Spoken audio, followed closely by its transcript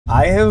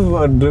I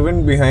have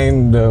driven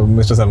behind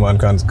Mr. Salman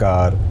Khan's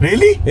car.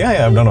 Really?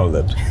 Yeah, I've done all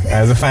that.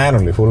 As a fan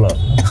only, full on.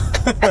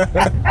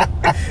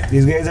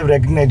 These guys have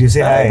recognized you.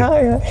 Say hi.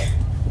 Hi.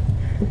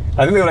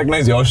 I think they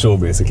recognize your show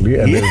basically,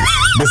 and they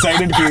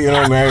decided कि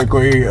मैं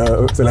कोई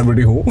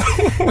celebrity हूँ.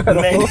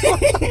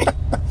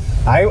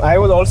 I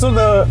was also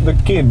the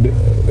kid.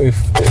 If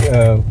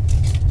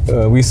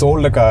we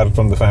sold a car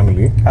from the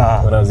family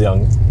when I was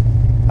young,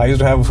 I used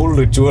to have a full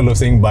ritual of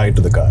saying bye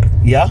to the car.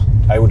 Yeah.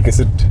 I would kiss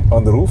it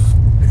on the roof.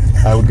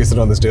 I would kiss it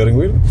on the steering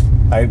wheel.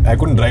 I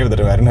couldn't drive at that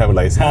time. I didn't have a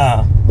license.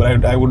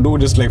 But I would do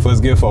just like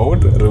first gear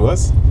forward,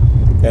 reverse,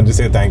 and just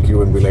say thank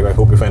you and be like, I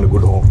hope you find a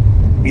good home.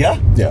 Yeah?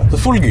 Yeah. So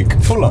full geek,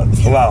 full on.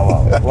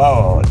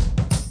 Wow.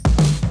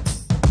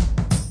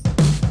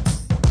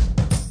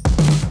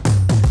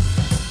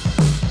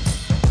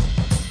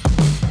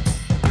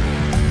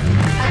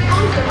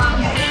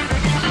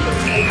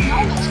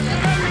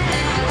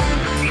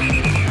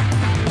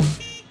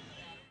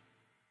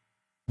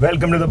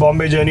 Welcome to the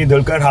Bombay journey,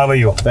 Dulquer. How are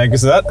you? Thank you,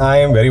 Siddharth. I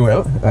am very well.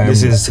 I am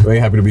very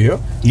happy to be here.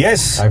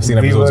 Yes. I've seen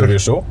episodes of your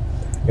show.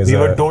 We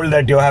were told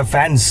that you have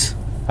fans.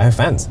 I have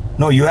fans?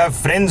 No, you have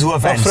friends who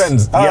are fans. Oh,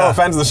 friends. Oh,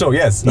 fans of the show,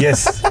 yes.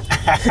 Yes.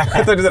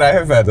 I thought you said I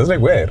have fans. I was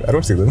like, where? I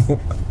don't see them.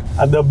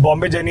 The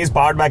Bombay journey is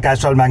powered by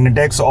CASTROL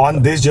MAGNATEC. So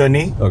on this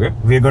journey,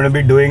 we're going to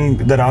be doing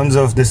the rounds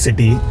of this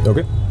city.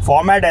 Okay.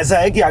 Format ऐसा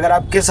है कि अगर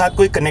आपके साथ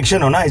कोई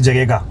connection हो ना इस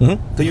जगह का,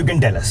 तो you can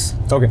tell us.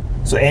 Okay.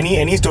 So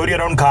any story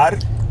around car?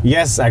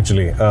 Yes,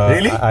 actually.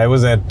 Really? I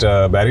was at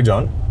Barry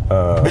John.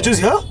 Which is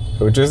here?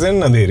 Which is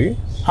in Andheri.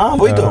 हाँ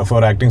वही तो.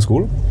 For acting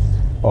school.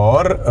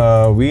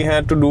 Or we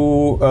had to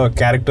do a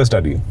character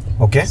study.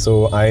 Okay.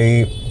 So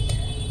I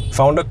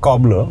found a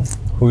cobbler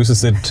who used to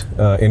sit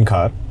in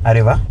car.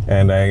 अरे वाह.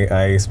 And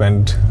I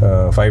spent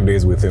 5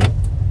 days with him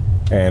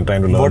and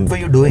trying to learn. What were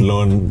you doing?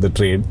 Learn the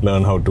trade,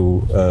 learn how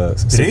to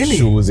sit Really?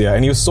 shoes. Yeah,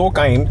 and he was so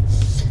kind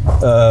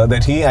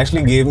that he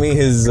actually gave me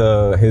his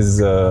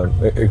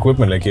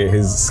equipment, like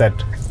his set,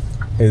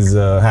 his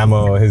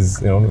hammer,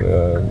 his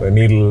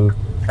needle.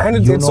 And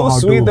it's so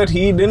sweet that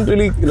he didn't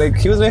really like.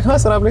 He was like, "हाँ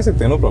sir, आप ले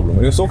सकते हैं, no problem."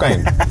 He was so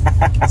kind.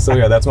 So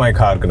yeah, that's my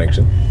car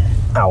connection.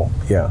 Ow.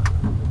 Yeah.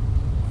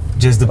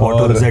 Just the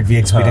potholes that we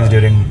experienced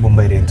during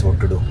Mumbai rains. What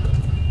to do?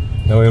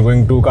 Now we're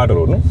going to Carter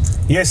Road, no?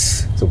 Yes.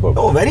 Superb.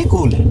 Oh, very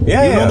cool.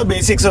 Yeah, you know the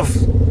basics of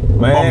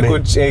मैं Bombay.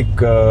 कुछ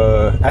एक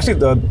actually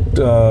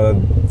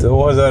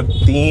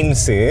 2003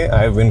 से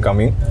I've been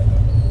coming.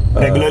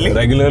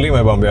 Regularly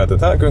मैं बॉम्बे आता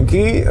था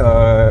क्योंकि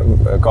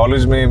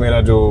college में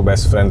मेरा जो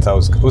बेस्ट फ्रेंड था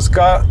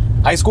उसका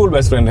हाई स्कूल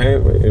बेस्ट फ्रेंड है.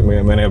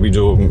 मैंने अभी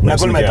जो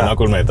नकुल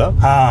मेहता.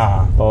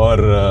 हाँ. और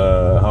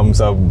हम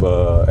सब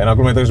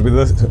नकुल मेहता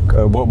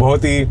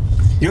बहुत ही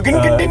You can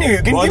continue.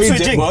 You can keep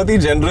switching. बहुत ही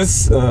generous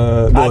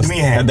दोस्त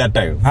है at that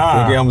time.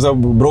 क्योंकि हम सब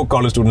broke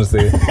college students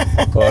थे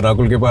और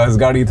नकुल के पास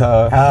गाड़ी था,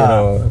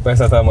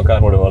 पैसा था,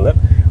 मकान वगैरह,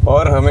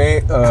 और हमें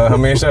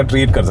हमेशा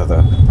ट्रीट करता था.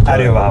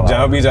 अरे वाह.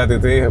 जहाँ भी जाते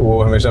थे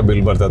वो हमेशा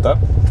बिल भरता था.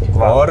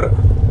 और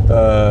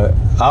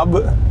अब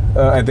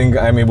I think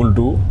I'm able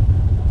to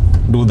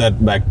do that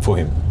back for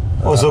him.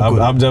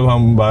 अब जब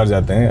हम बाहर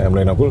जाते हैं हम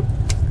नकुल,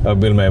 अब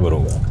बिल मैं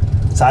भरूंगा.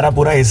 सारा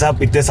पूरा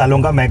हिसाब इतने सालों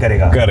का मैं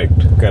करेगा.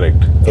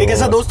 करेक्ट. एक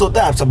ऐसा दोस्त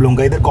होता है आप सब लोगों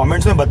का, इधर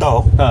कमेंट्स में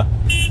बताओ.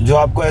 जो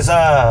आपको ऐसा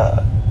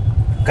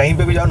कहीं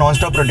पे भी जाओ नॉन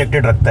स्टॉप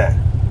प्रोटेक्टेड रखता है.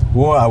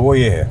 वो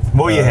ये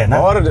है ना.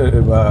 और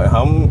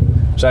हम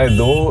शायद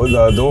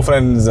दो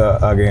फ्रेंड्स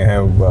आ गए हैं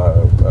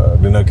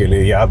डिनर के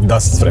लिए, या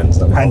 10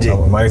 फ्रेंड्स. हाँ जी.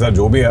 हमारे साथ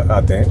जो भी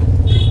आते हैं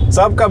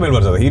सबका बिल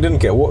भरता था. He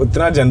didn't care. वो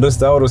इतना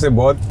जनरस था और उसे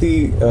बहुत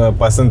ही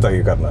पसंद था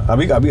ये करना.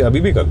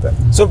 अभी भी करता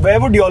है. So where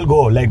would you all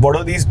go? Like what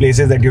are these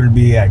places that you'll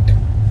be at?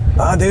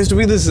 There used to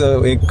be this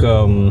एक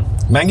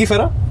Mangi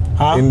Ferra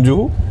in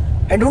Juhu.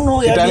 I don't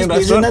know. Italian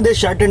restaurant. They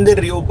shut and they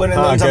reopen and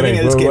then something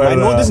else came. I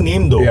know this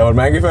name though. Yeah, और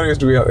Mangi Ferra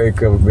used to be एक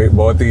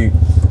बहुत ही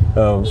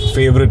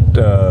favorite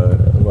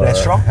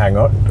restaurant,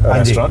 hangout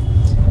restaurant.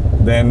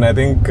 Then I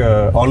think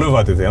Olive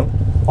आते थे हम.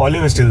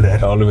 Olive is still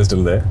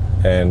there.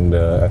 And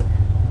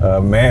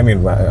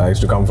I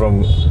used to come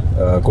from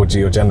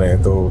Kochi or Chennai,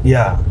 तो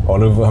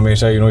Olive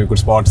हमेशा you could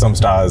spot some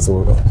stars.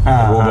 वो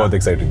बहुत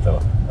exciting था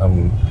हम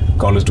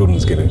college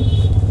students के लिए.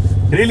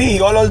 Really,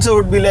 you all also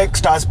would be like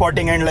star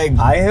spotting and like.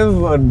 I have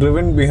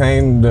driven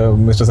behind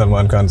Mr.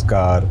 Salman Khan's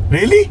car.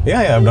 Really?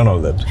 Yeah, I've done all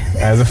that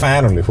as a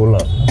fan only, full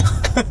on.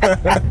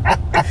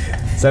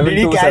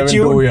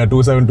 7272, yeah,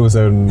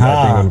 2727. I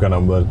think उनका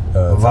number.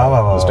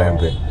 वाह. उस time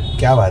पे.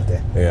 क्या बात है.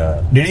 Yeah.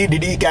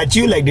 Did he catch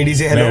you? Like did he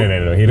say hello?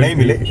 No. He नहीं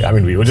मिले. I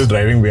mean, we were just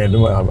driving behind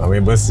him.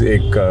 हमें बस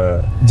एक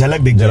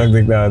झलक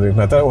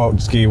दिखना था.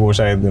 उसकी वो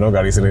शायद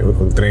गाड़ी से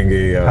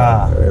उतरेंगे या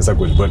ऐसा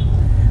कुछ. But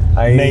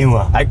नहीं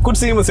हुआ. I could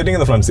see him sitting in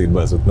the front seat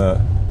बस उतना.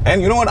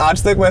 And you know what?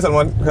 आज तक मैं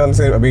सलमान खान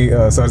से अभी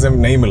सर से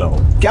नहीं मिला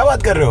हूँ. क्या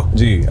बात कर रहे हो?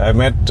 जी, I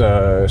met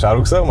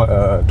Shahrukh sir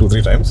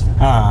 2-3 times.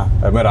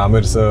 I met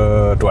Amir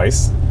sir twice.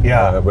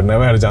 Yeah. But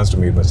never had a chance to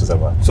meet Mr.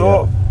 Salman.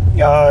 So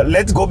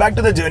let's go back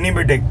to the journey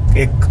bit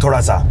एक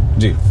थोड़ा सा.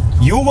 जी.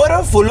 You were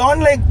a full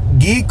on like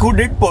geek who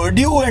did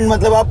Purdue and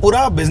मतलब आप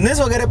पूरा business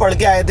वगैरह पढ़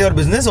के आए थे और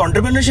business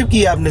entrepreneurship की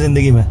है आपने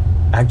जिंदगी में.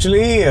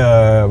 एक्चुअली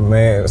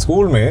मैं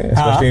स्कूल में,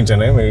 स्पेशली इन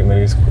चेन्नई,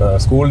 मेरी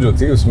स्कूल जो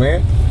थी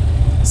उसमें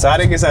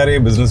सारे के सारे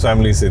बिजनेस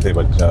फैमिली से थे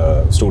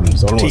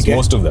students, almost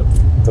most of them.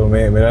 तो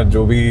मेरा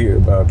जो भी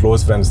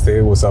क्लोज फ्रेंड्स थे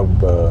वो सब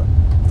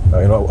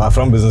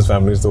फ्रॉम बिजनेस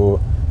फैमिलीज, तो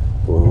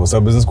वो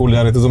सब बिजनेस स्कूल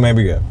जा रहे थे, तो मैं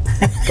भी गया.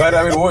 पर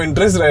आई मीन वो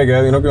इंटरेस्ट रह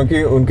गया,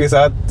 क्योंकि उनके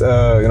साथ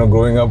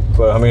ग्रोइंग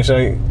अप हमेशा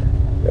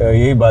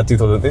यही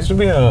बातचीत होती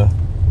थी.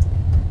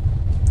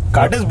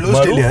 Carter's Blue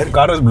still here.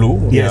 Carter's Blue.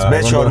 Yes,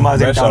 best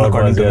shawarmas in town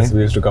according to me. Yes,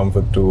 we used to come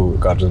to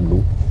Carter's Blue.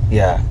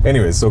 Yeah.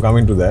 Anyways, so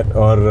coming to that,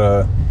 और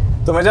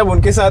तो मैं जब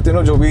उनके साथ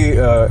जो भी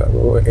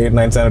 8,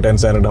 9 standard, 10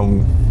 standard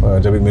हम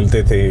जब भी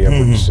मिलते थे या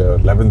कुछ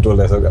 11,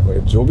 12 ऐसा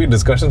जो भी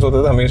डिस्कशंस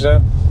होता था हमेशा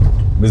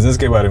बिजनेस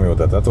के बारे में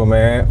होता था. तो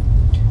मैं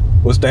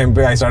उस टाइम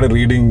पे आई स्टार्टेड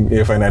रीडिंग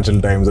ये फाइनेंशियल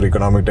टाइम्स और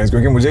इकोनॉमिक टाइम्स,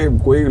 क्योंकि मुझे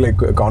कोई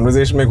लाइक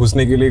कन्वर्सेशन में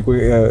घुसने के लिए कोई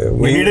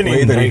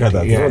वही तरीका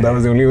था. So that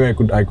was the only way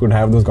I could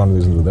have those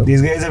conversations with them.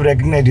 These guys have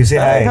recognized you. Say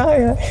hi. Hi.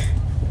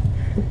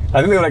 I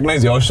think they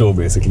recognized your show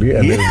basically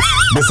and they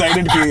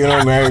decided कि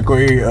मैं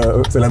कोई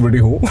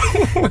celebrity हूँ.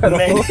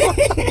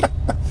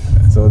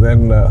 So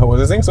then how was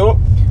this thing? So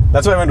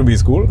that's why I went to B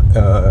school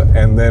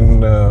and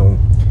then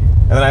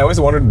I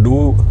always wanted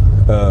to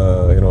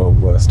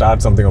do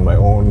start something on my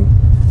own.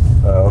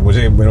 और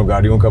मुझे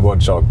गाड़ियों का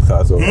बहुत शौक था.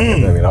 So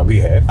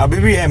अभी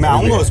भी है. मैं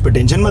आऊंगा उस पे,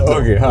 टेंशन मत लो.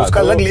 उसका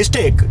अलग लिस्ट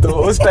है एक. तो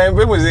उस टाइम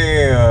पे मुझे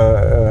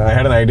I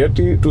had an idea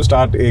to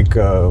start एक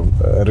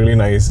really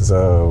nice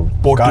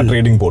car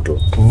trading portal.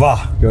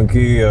 वाह.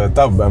 क्योंकि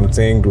तब I'm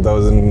saying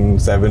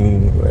 2007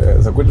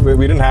 सब कुछ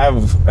we didn't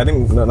have, I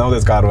think now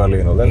there's Karwaan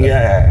and all that.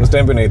 Yeah. उस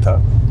टाइम पे नहीं था.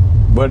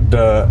 But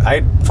I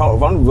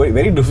found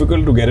very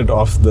difficult to get it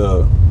off the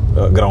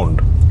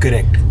ground.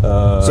 Correct.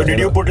 So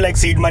did you put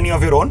like seed money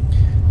of your own?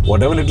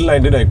 Whatever little I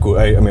did, I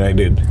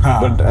did.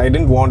 But I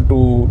didn't want to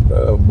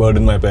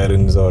burden my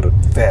parents or.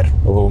 Fair.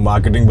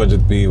 Marketing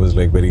budget bhi was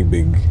like very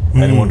big.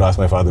 I didn't want to ask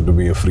my father to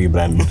be a free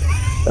brand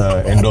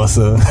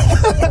endorser.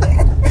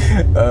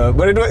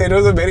 But it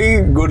was a very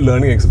good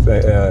learning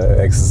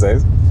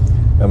exercise.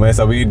 मैं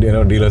सभी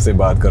dealer से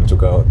बात कर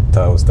चुका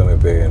था उस समय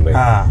पे, and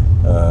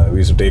like we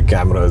used to take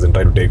cameras and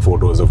try to take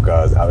photos of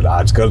cars.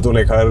 आजकल तो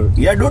like हर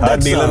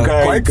डीलर का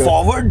quite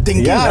forward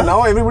thinking. Yeah, now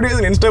everybody has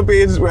an Insta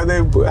page where they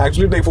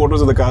actually take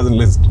photos of the cars and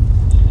list.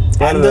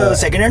 And the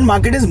second-hand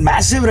market is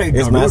massive right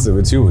now. It's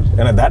massive. It's huge.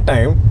 And at that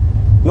time,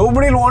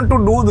 nobody will want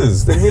to do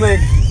this. They'll be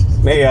like,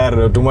 नहीं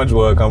यार, too much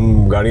work.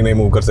 हम गाड़ी नहीं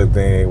move कर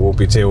सकते हैं. वो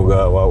पीछे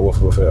होगा.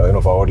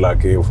 वो forward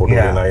लाके वो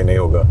photo लेना ही नहीं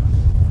होगा.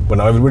 But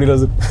now everybody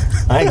does it.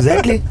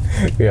 Exactly.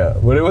 Yeah,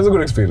 but it was a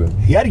good experience.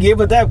 यार ये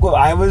पता है आपको,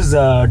 I was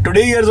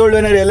 20 years old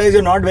when I realized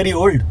you're not very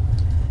old.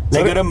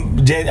 Like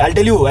I'll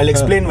tell you, I'll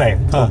explain why.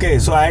 Okay,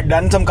 so I had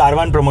done some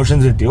Karwaan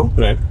promotions with you.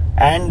 Right.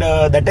 And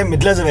that time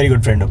Mitla is a very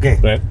good friend, okay?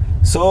 Right.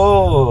 So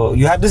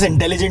you have this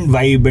intelligent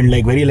vibe and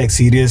like very like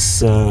serious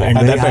and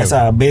at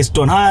very based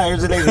on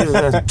it's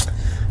like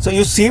so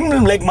you seem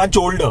like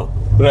much older.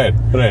 Right.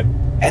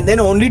 And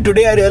then only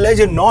today I realized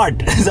you're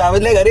not. So I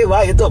was like, अरे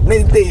वाह, ये तो अपने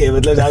जितने ही है,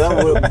 मतलब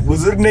ज़्यादा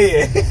बुजुर्ग नहीं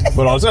है.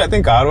 But also I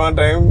think Karwaan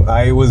time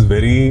I was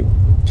very,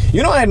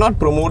 I had not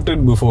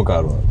promoted before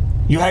Karwaan.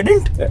 You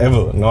hadn't?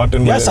 Ever, not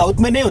in. यार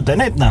साउथ में नहीं होता है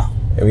ना इतना.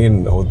 I mean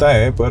होता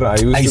है, पर I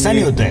used to. ऐसा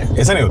नहीं होता है.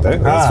 ऐसा नहीं होता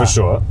है. That's for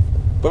sure.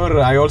 But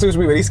I also used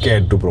to be very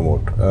scared to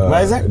promote.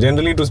 Why is that?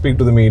 Generally to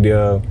speak to the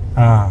media,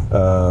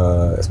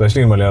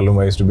 especially in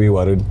Malayalam, I used to be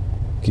worried.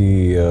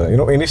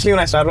 Initially when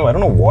I started, I don't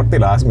know what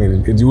they'll ask me.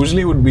 It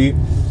usually would be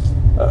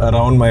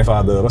around my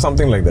father or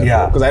something like that.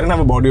 Yeah. Because I didn't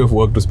have a body of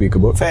work to speak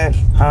about. Fair.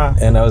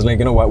 And I was like,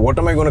 what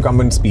am I going to come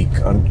and speak?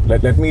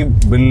 Let me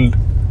build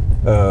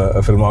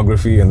a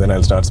filmography and then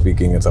I'll start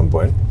speaking at some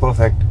point.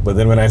 Perfect. But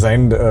then when I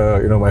signed,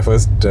 my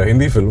first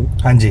Hindi film,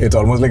 it's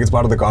almost like it's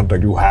part of the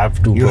contract. You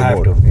have to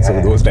promote. Have to. Yeah,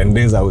 so those 10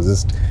 days, I was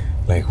just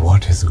like,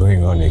 what is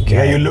going on here?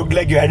 Yeah, you looked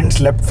like you hadn't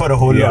slept for a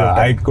whole lot of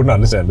time. I couldn't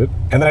understand it.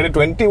 And then I did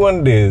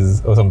 21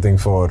 days or something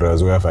for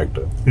Zoya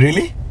Factor.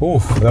 Really?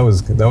 Oof, that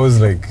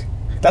was like,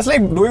 that's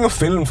like doing a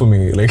film for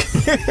me. Like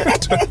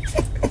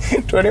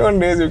 21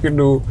 days you can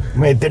do.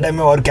 मैं इतने time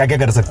में और क्या-क्या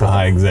कर सकता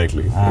हूँ?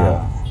 Exactly.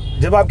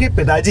 जब आपके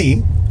पिताजी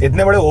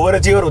इतने बड़े ओवर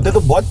अचीवर होते तो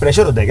बहुत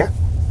प्रेशर होता है क्या?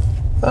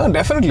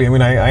 Definitely. I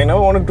mean, I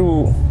never wanted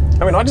to.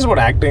 I mean, not just about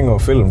acting or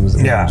films.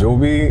 Yeah. जो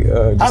भी.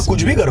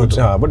 कुछ भी करो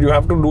तो. But you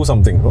have to do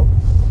something, no?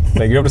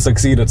 Like you have to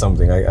succeed at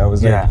something. I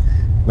was like,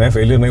 मैं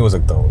failure नहीं हो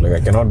सकता हूँ. Like I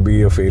cannot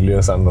be a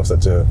failure son of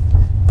such a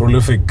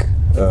prolific,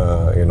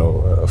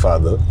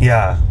 father.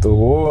 Yeah. तो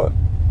वो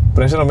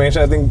pressure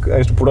हमेशा I think I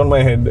used to put on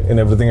my head in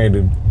everything I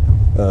did.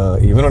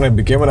 Even when I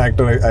became an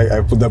actor,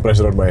 I put that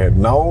pressure on my head.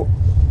 Now,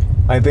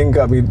 I think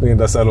अभी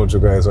 10 साल हो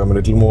चुका है, so I'm a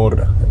little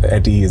more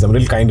at ease. I'm a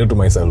little kinder to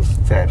myself.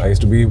 Fair. I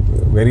used to be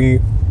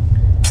very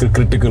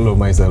critical of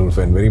myself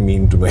and very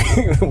mean to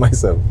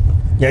myself.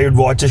 Yeah, you'd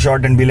watch a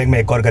shot and be like, मैं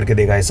एक और करके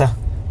देगा ऐसा?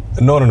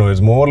 No.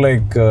 It's more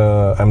like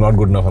I'm not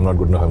good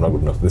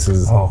enough. This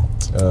is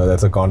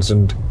that's a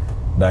constant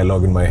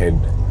dialogue in my head.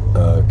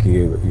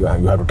 You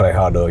have to try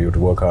harder, you have to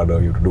work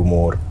harder, you have to do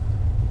more.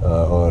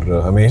 Or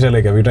हमेशा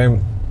like every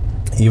time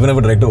even if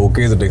a director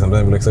okays it, like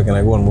sometimes I'm like, sir, can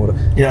I go on more?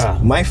 Yeah.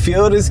 My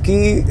fear is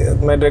that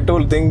my director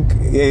will think,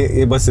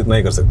 ye bas itna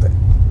hi kar sakta hai.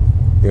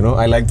 You know,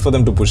 I like for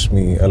them to push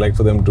me. I like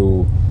for them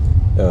to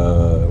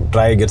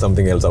try and get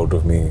something else out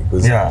of me.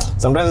 Because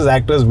sometimes as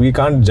actors, we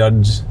can't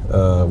judge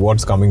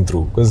what's coming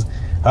through. Because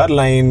her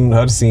line,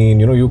 her scene,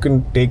 you know, you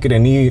can take it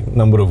any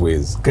number of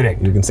ways.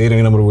 Correct. You can say it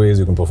any number of ways.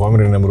 You can perform it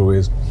in any number of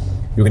ways.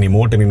 You can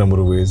emote any number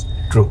of ways.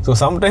 True. So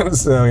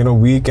sometimes, you know,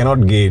 we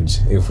cannot gauge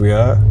if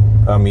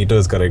our meter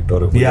is correct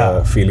or if we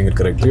are feeling it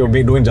correctly or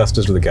doing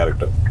justice to the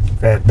character.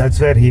 Fair. That's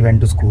where he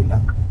went to school, huh?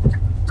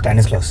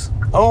 Stanislas.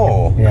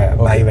 Oh. Yeah,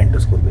 I went to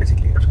school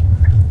basically.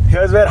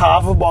 Here's where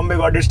half of Bombay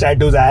got its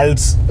tattoos.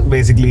 Al's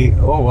basically.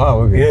 Oh wow.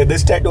 Okay. Yeah,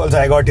 this tattoo also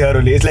I got here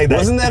only. It's like that.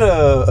 Wasn't there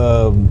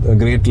a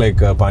great like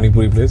Pani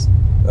Puri place?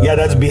 Yeah,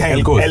 that's behind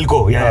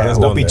Elko. Yeah, that's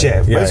वो पीछे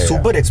है. But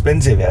super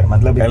expensive यार.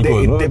 मतलब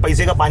इतने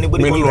पैसे का पानी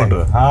पूरी मिनरल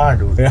वाटर. हाँ,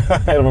 dude. Yeah,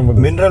 I remember that.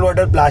 Mineral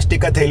water,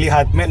 plastic का थैली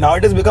हाथ में. Now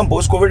it has become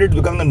post-COVID. It's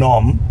become the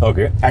norm.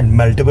 Okay. At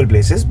multiple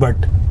places, but.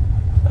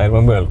 I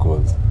remember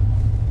alcohols.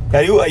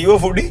 Are you a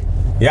foodie?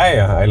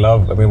 Yeah. I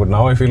love. I mean, but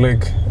now I feel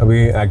like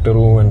abhi actor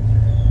हूँ and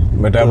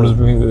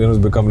metabolism has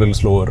become a little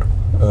slower.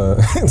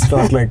 It's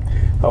not like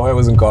how I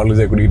was in college.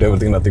 I could eat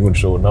everything, nothing would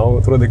show. Now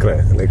थोड़ा दिख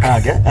रहा है. Like.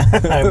 हाँ क्या?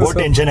 बहुत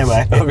tension है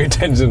भाई. अभी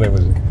tension है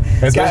मुझे.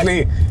 Especially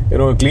you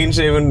know clean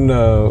shaven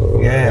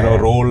you know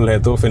roll है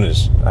तो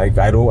finish. I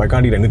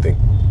can't eat anything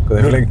because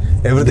I feel like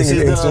everything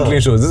instantly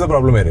shows. This is a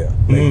problem area.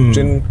 Like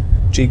chin,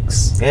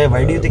 cheeks. Yeah,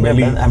 why do you think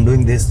I'm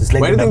doing this? It's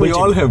like why do you think we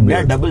all have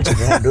beards? Yeah, double chin.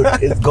 Yeah, dude,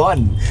 it's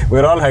gone.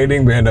 We're all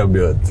hiding behind our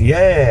beards.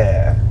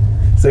 Yeah.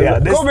 So yeah,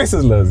 Kobe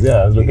Sizzlers.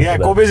 Yeah,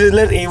 Kobe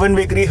Sizzlers, A1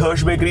 Bakery,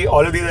 Hirsch Bakery,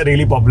 all of these are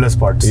really popular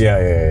spots.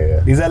 Yeah.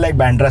 These are like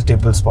Bandra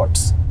staple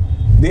spots.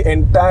 The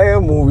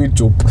entire movie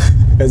CHUP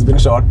has been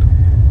shot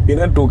in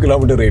a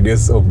 2-kilometer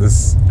radius of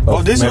this.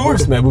 Of this road?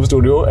 Mehboob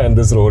Studio and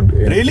this road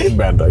in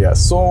Bandra. Yeah,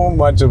 so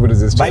much of it is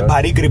just. By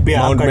भारी creepy है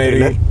आपका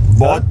trailer.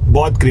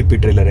 बहुत creepy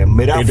trailer है.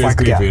 मेरा it is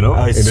creepy, you know.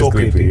 It's it so is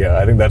creepy. creepy. Yeah,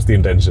 I think that's the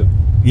intention.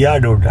 Yeah,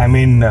 dude. I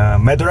mean,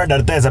 मैं थोड़ा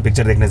डरता है ऐसा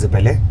picture देखने से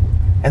पहले.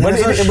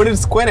 But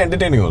it's quite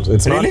entertaining also.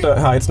 It's really?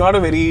 It's not a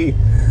very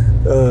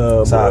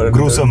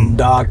gruesome,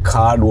 dark,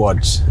 hard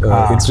watch.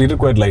 It's treated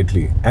quite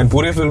lightly. And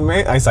pure film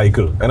mein, I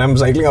cycle, and I'm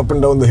cycling up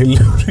and down the hill.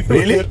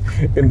 Really?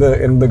 In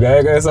the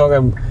Gaya song,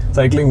 I'm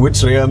cycling with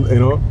Shreya, you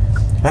know,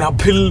 and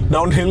uphill,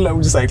 downhill,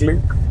 I'm just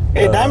cycling.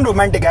 Hey, damn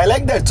romantic. I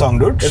like that song,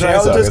 dude. Shreya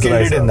also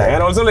skilled it in that.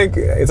 And also, like,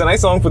 it's a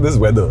nice song for this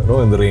weather, you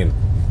know, in the rain.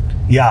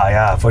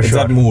 Yeah, for sure.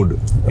 It's that mood.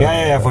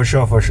 Yeah, for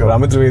sure.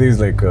 Amit Trivedi is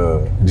like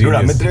genius. Dude,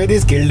 Amit Trivedi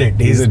has killed it.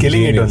 He's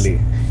killing genius. it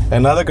only.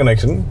 Another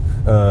connection,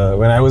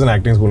 when I was in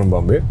acting school in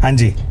Bombay,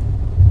 Hanji,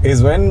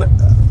 is when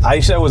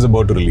Aisha was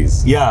about to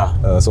release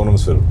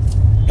Sonam's film.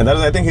 And that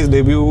was, I think, his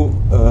debut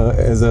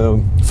as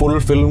a full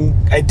film.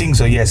 I think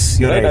so, yes.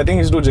 You're right. I think he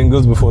used to do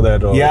jingles before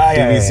that or TVCs.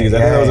 I think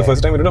that was the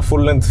first time he did a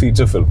full-length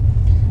feature film.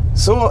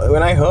 So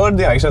when I heard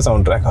the Aisha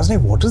soundtrack, I was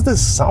like, what is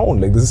this sound?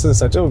 Like, this is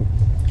such a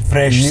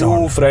fresh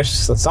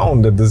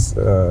sound that this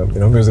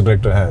music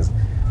director has.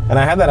 And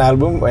I had that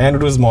album and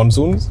it was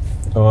Monsoons,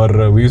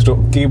 or we used to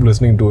keep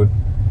listening to it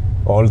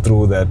all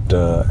through that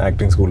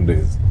acting school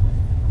days.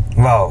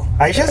 Wow,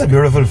 Aisha is a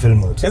beautiful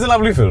film also. It's a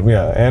lovely film,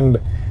 yeah. And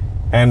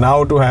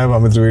now to have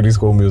Amit Trivedi's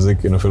score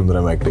music in a film that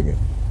I'm acting in.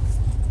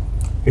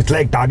 It's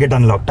like target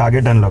unlock.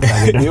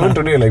 Even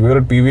today, like we were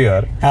at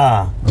PVR,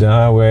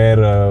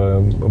 where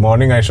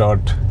morning I shot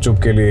CHUP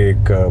ke liye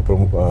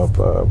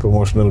ek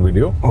promotional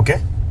video.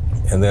 Okay.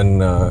 And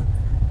then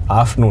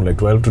afternoon, like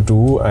 12 to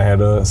 2, I had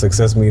a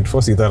success meet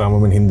for Sita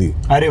Ramam in Hindi.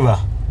 Areva.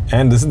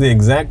 And this is the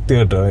exact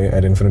theatre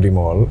at Infinity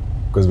Mall,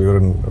 because we were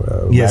in,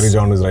 Barry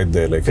John was right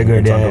there, like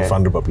in front of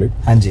Fun Republic.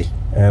 Hanji.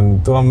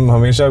 And so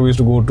we used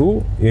to go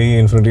to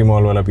Infinity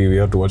Mall wala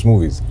PVR to watch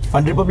movies.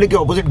 Fun Republic ke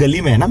opposite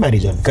gali mein hai na Barry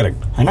John?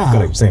 Correct. Hai na?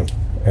 Correct, same.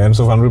 And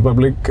so Fun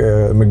Republic,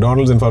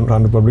 McDonald's in Fun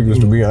Republic used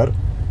to be our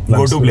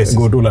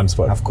go-to lunch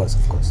spot. Of course.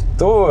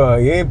 तो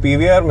ये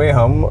PVR में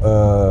हम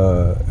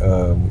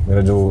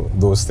मेरा जो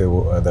दोस्त थे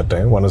वो at that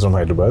time, one is from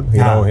Hyderabad. He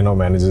now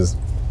manages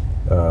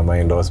my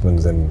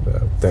endorsements and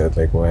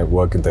like my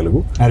work in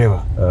Telugu.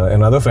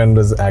 Another friend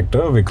is actor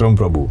Vikram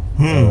Prabhu,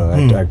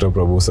 actor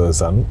Prabhu's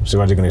son,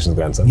 Shivaji Ganeshan's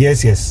grandson.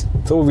 Yes.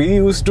 So we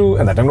used to,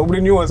 and that time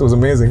nobody knew us. It was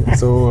amazing.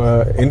 So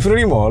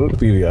Infinity Mall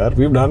PVR,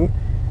 we've done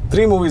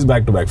 3 movies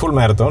back to back, full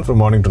marathon from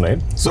morning to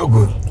night. So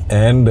good.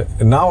 And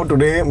now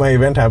today my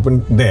event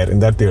happened there in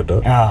that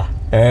theatre.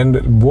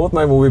 And both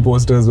my movie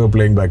posters were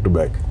playing back to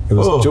back. It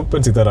was CHUP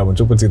and Sita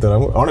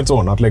Ramam on its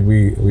own, not like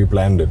we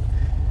planned it.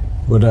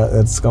 But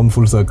it's come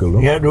full circle, no?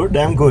 Yeah, dude,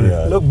 damn cool.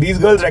 Yeah. Look, these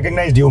girls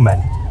recognized you,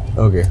 man.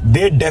 Okay.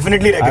 They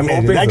definitely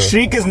recognized you. That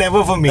shriek is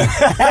never for me.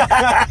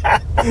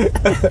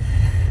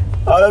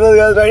 All of those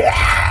girls are like,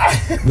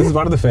 This is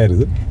part of the fair, is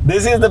it?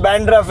 This is the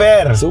Bandra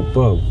fair.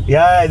 Superb.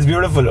 Yeah, it's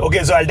beautiful.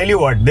 Okay, so I'll tell you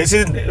what.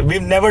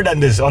 We've never done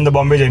this on the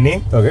Bombay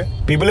journey. Okay.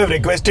 People have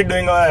requested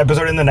doing an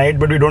episode in the night,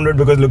 but we don't do it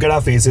because look at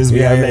our faces. We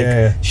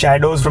have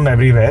shadows from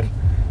everywhere.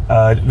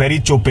 Very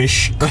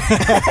chupish.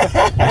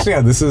 Actually,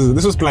 yeah, this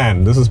was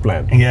planned.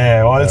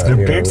 Yeah, all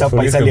scripted. सब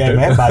पैसा लिया है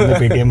मैं बाद में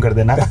Paytm कर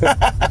देना.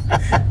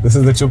 This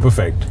is the CHUP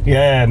effect.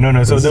 Yeah, no.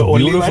 So This the is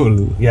only beautiful.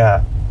 one.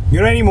 Yeah. You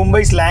know any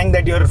Mumbai slang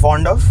that you're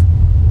fond of?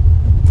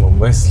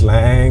 Mumbai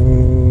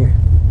slang,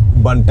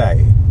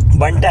 Bantai.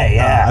 Bantai,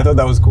 yeah. I thought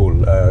that was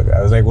cool.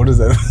 I was like, what is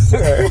that?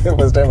 The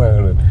first time I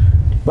heard it.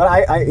 But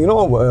I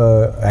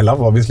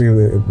love, obviously,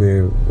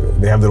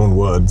 they have their own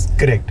words.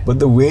 Correct. But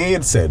the way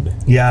it's said.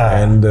 Yeah.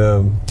 And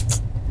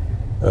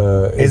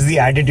it's the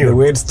attitude. The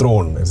way it's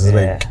thrown. It's just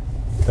like,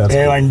 that's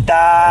Hey, cool.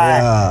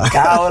 Banta,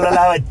 kya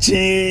bolala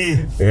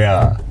bachchi?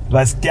 Yeah.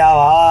 बस क्या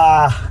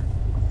वाह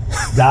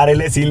जा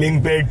रहे ceiling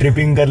पे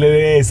tripping कर ले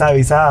ऐसा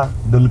वैसा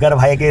दुलकर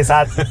भाई के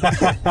साथ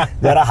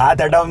जरा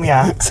हाथ हटाओ मियां.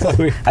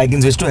 Sorry. I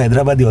can switch to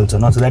Hyderabadi also,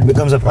 no? So that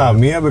becomes a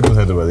problem. Mia becomes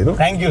Hyderabadi, no?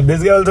 Thank you.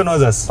 This guy also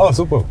knows us. Oh,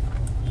 super.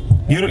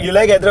 You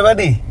like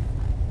Hyderabadi?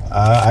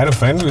 I had a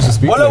friend who used to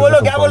speak.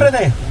 बोलो क्या बोल रहे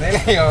थे?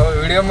 नहीं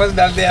video मस्त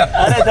डाल दिया.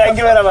 अरे थैंक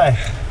यू मेरा भाई.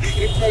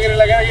 क्लिप वगैरह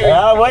लगा के.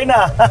 हाँ वही ना.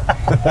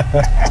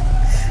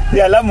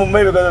 Yeah, I love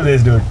Mumbai because of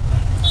this, dude.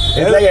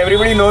 It's like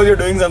everybody knows you're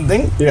doing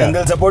something and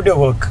they'll support your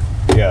work.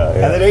 Yeah.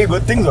 And they're very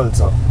good things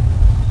also.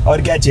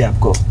 और क्या चाहिए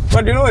आपको?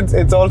 But you know,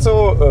 it's also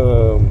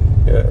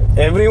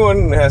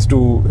everyone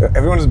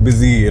is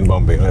busy in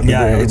Bombay.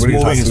 Yeah, it's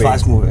moving, hustling. it's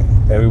fast moving.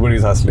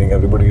 Everybody's hustling.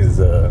 Everybody's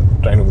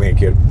trying to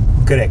make it.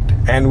 Correct.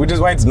 And which is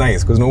why it's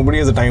nice because nobody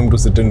has the time to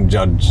sit and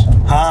judge.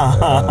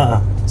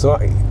 So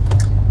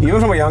even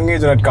from a young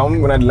age,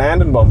 when I'd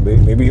land in Bombay,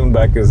 maybe even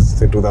back as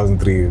say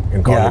 2003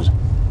 in college. Yeah.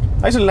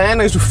 I used to land.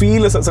 I used to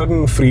feel a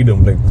certain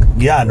freedom, like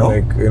yeah, no,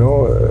 like I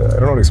don't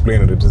know how to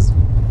explain it. It just,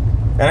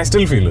 and I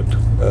still feel it.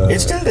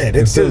 It's still there.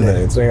 It's still there.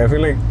 It's like I feel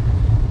like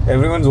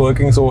everyone's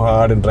working so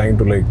hard and trying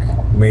to like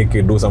make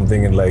it, do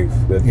something in life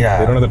that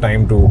they don't have the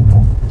time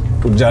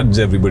to judge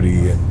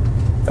everybody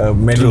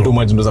and meddle too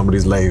much into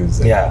somebody's lives.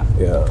 And, yeah.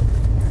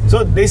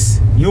 So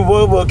you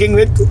were working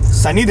with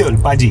Sunny Deol,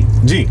 Paji.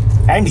 Ji.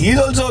 And he's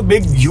also a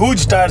big, huge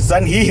star.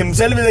 Son, he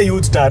himself is a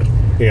huge star.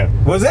 Yeah.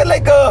 Was there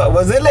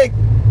like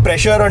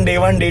pressure on day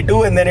 1, day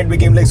 2, and then it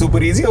became like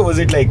super easy, or was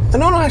it like?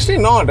 No, actually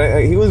not.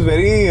 He was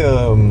very.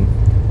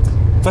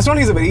 First of all,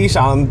 he's a very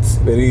shant,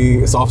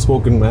 very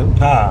soft-spoken man.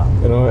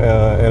 You know,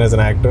 and as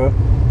an actor,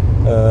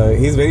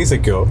 he's very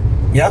secure.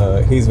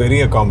 Yeah. He's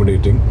very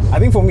accommodating. I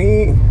think for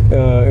me,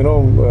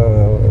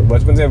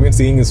 bachpan se I've been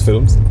seeing his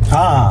films.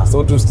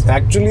 So to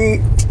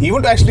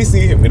actually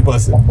see him in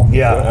person.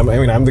 Yeah. I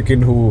mean, I'm the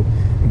kid who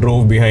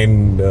drove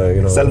behind,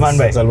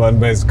 Salmaan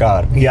Bhai's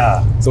car.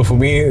 Yeah. So for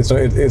me,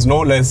 it's no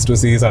less to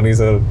see Sunny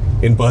sir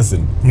in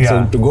person. Yeah.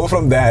 So to go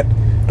from that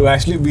to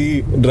actually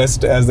be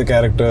dressed as the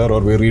character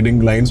or we're reading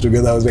lines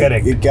together, I was like,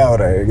 correct. Ye kya ho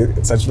raha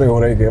hai? Sach mein ho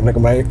raha hai? I'm like,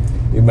 am I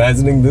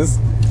imagining this?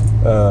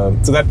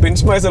 So that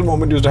pinch myself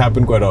moment used to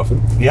happen quite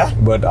often. Yeah.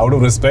 But out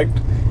of respect,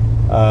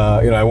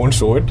 I won't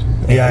show it.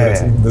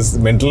 This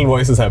mental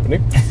voice is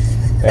happening.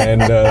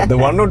 And the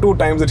 1 or 2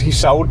 times that he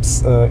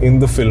shouts in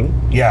the film,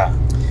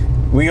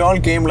 we all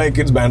came like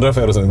it's Bandra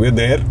Fair or something. We're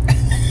there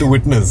to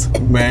witness.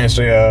 Main,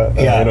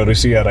 Shreya,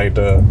 Rishi, a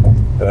writer,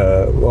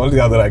 all the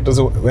other actors.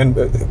 So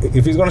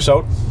if he's going to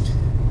shout,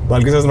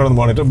 Balki sir is not on the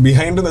monitor.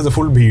 Behind him there's a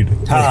full bead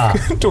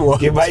to watch.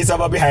 Ke bhai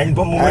sab abhi hand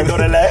pump movement ho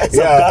raha hai.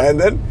 Yeah, and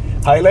then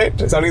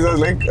highlight. Sunny sir was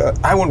like,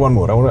 I want one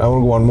more. I want to go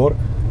one more.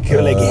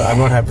 Like, I'm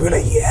not happy. We're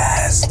like,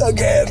 yes,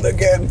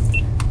 again.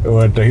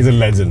 But he's a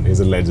legend.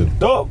 He's a legend.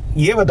 So,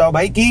 ये बताओ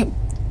भाई कि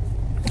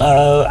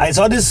I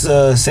saw this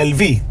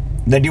selfie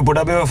that you put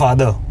up with your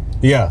father.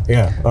 Yeah.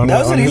 That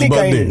was really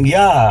kind.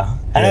 Yeah.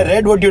 And I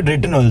read what you'd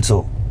written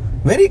also.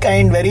 Very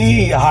kind,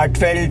 very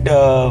heartfelt,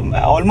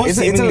 almost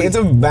it's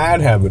a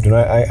bad habit, you know.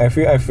 I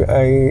feel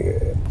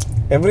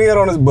every year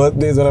on his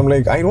birthdays when I'm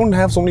like, I don't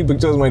have so many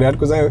pictures of my dad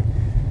because I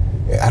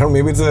don't know,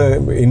 maybe it's a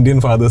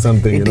Indian father-son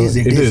thing. It is.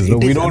 No,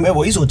 we don't. मैं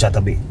वही सोचा था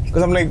भी.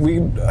 Because I'm like,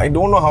 I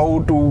don't know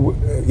how to,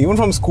 even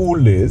from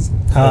school days.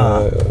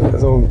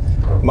 So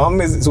mom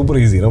is super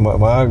easy, you know.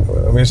 माँ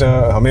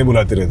हमेशा हमें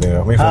बुलाती रहते हैं,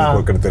 हमें phone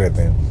call करते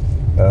रहते हैं.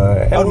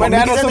 And my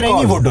dad also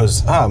calls.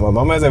 Photos.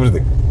 Mom has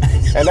everything.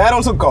 And dad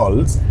also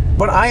calls.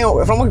 But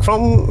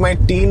from my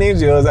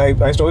teenage years, I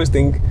used to always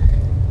think,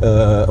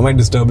 am I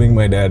disturbing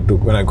my dad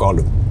when I call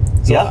him?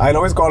 So I'll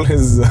always call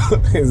his PA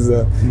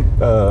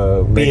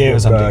or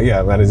something.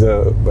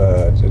 Manager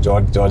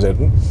George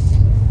Etten.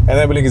 And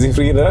I'll be like, is he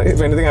free?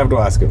 If anything, I have to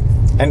ask him.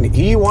 And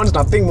he wants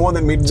nothing more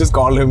than me to just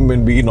call him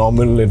and be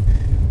normal.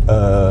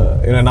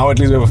 And now at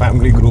least we have a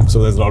family group,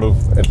 so there's a lot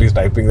of at least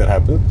typing that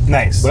happens.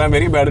 Nice. But I'm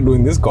very bad at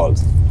doing these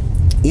calls.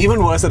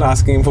 Even worse than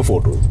asking him for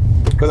photos.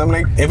 Because I'm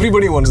like,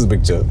 everybody wants his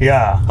picture.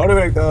 Yeah. How do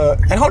you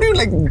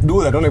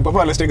do that? I'm like, Papa,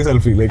 let's take a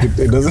selfie. Like,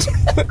 it doesn't.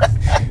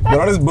 But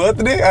on his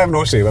birthday, I have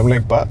no shame. I'm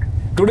like, Pa,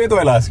 today though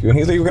I'll ask you. And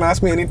he's like, you can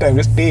ask me anytime.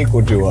 Just take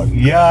what you want.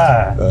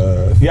 Yeah.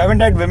 You haven't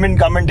had women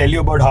come and tell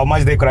you about how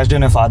much they crushed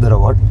on a father or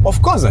what?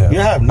 Of course I have. You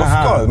have?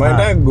 Of course. My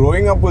entire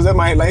growing up was there.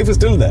 My life is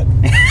still that.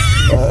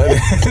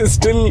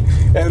 Still,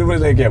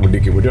 everybody's like, yeah, but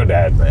Dicky, but your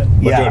dad, man.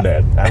 But your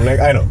dad. I'm like,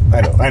 I know.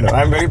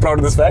 I'm very proud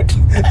of this fact.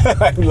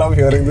 I love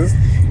hearing this.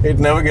 It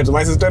never gets.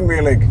 My sister and me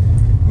are like,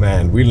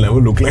 man, we'll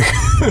never look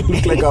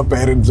like our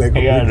parents. Like,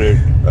 yeah, dude.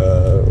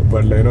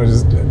 But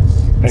just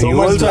So you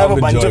much also love have a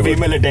with bunch joy, of but-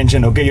 female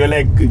attention, okay? You're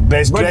like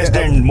best dressed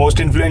and most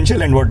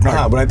influential and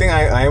whatnot. But I think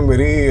I am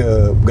very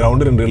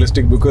grounded and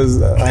realistic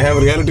because I have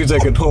a reality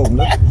check at home.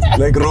 No?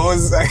 Like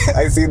Rose,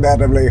 I see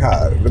that, I'm like,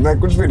 हाँ, मैं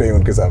कुछ भी नहीं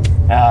उनके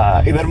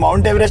सामने. इधर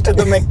Mount Everest है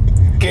तो मैं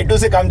K2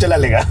 से काम चला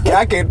लेगा.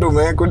 क्या K2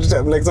 में कुछ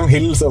like some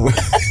hill somewhere.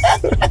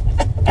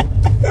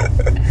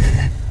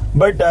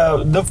 But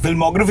the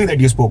filmography that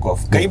you spoke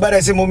of, कई बार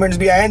ऐसे moments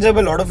भी आए हैं जब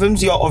a lot of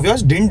films of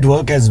yours didn't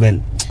work as well.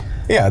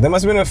 Yeah, there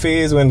must have been a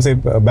phase when say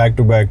back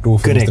to back 2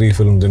 films, Correct. 3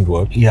 films didn't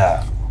work.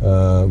 Yeah.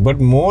 But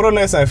more or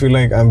less, I feel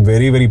like I'm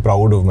very, very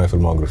proud of my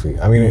filmography.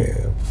 I mean,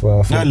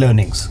 No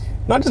learnings.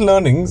 not just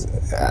learnings.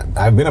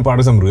 I've been a part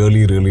of some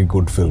really, really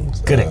good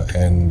films. Correct.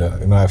 And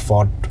you know, I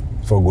fought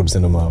for good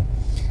cinema.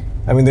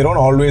 I mean, they don't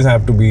always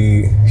have to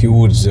be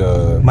huge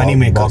Money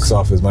makers. box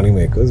office money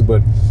makers,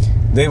 but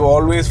they've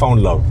always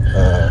found love.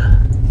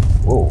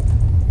 Whoa.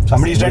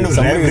 Somebody's trying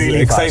to rev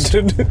really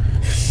excited. fast.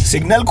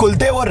 Signal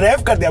खुलते वो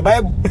rev कर दिया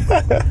भाई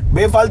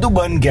बेफालतू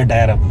burn किया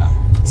tyre अपना.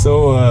 So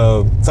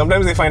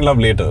sometimes they find love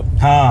later.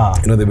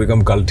 हाँ. You know, they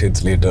become cult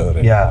hits later.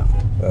 And, Yeah.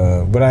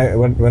 But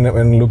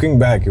when looking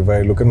back, if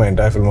I look at my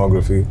entire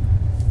filmography,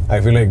 I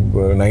feel like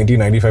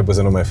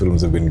 90-95% of my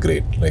films have been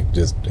great. Like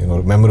just, you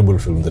know, memorable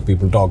films that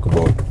people talk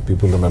about,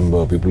 people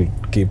remember, people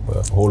keep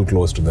hold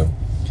close to them.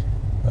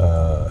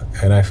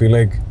 And I feel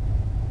like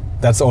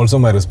that's also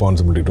my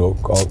responsibility to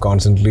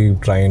constantly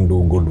try and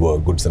do good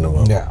work, good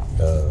cinema. Yeah.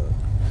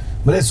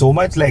 But there's so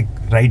much, like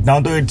right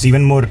now though it's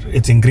even more,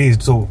 it's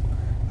increased. So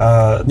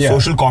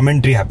social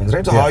commentary happens,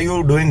 right? So how are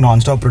you doing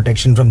non-stop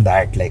protection from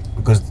that? Like,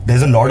 because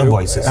there's a lot of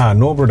voices.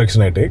 No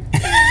protection I take.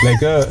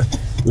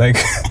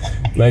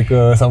 like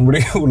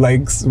somebody who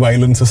likes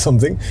violence or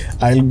something,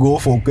 I'll go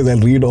focus, I'll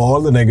read all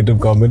the negative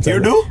comments.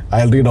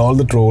 I'll read all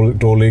the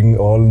trolling,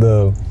 all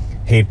the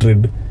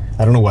hatred.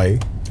 I don't know why.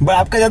 But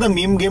आपका ज़्यादा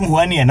meme game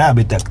हुआ नहीं है ना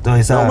अभी तक तो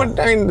ऐसा. No, but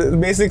I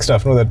mean basic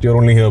stuff, no, that you're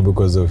only here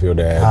because of your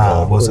dad.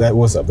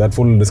 What's up? That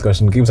full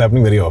discussion keeps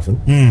happening very often.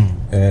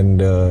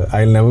 And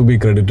I'll never be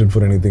credited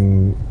for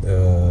anything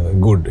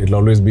good. It'll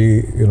always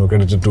be, you know,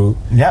 credited to.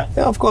 Yeah,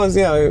 of course,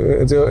 yeah.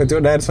 It's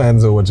your dad's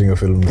fans who are watching your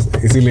films.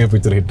 इसीलिए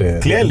picture hit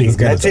है. Clearly,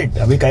 that's it.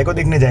 अभी काय को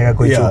देखने जाएगा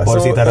कोई चुप और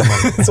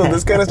Sitharaman. So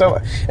this kind of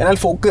stuff, and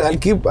I'll focus.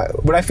 I'll keep.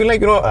 But I feel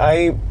like, you know,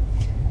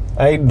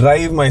 I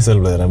drive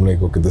myself there. I'm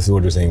like, okay, this is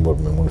what you're saying about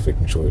me. I'm going to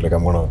freaking show you. Like,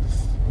 I'm going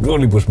to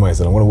really push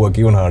myself. I'm going to work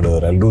even harder.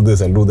 I'll do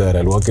this, I'll do that.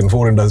 I'll work in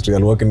 4 industries.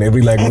 I'll work in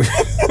every language.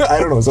 I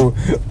don't know. So,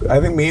 I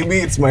think maybe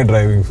it's my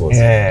driving force.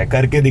 Yeah,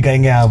 करके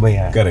दिखाएंगे हाँ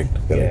भैया. Correct.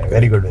 Yeah,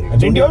 very good.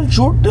 Didn't you all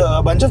shoot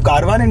a bunch of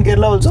Karwaan in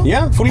Kerala also?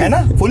 Yeah, fully. है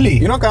ना? Fully.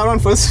 You know, Karwaan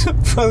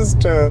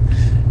first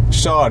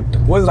shot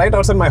was right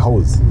outside my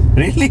house.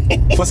 Really?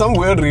 For some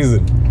weird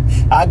reason.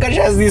 Akash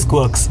has these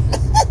quirks.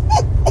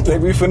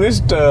 Like we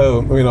finished,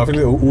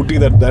 obviously Ooty,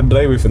 that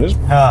drive we finished.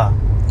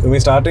 When we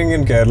starting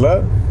in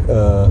Kerala,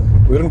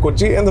 we were in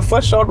Kochi, and the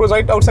first shot was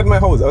right outside my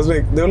house. I was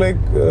like, they were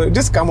like,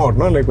 just come out,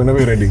 no? Like whenever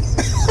you're ready.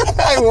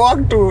 I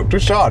walked to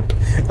shot.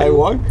 I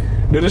walked,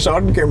 did a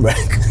shot, and came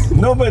back.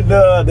 No, but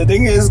the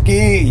thing is,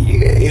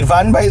 ki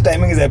Irfan bhai's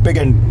timing is epic,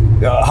 and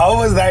how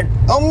was that?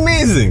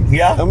 Amazing.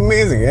 Yeah,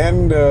 amazing,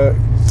 and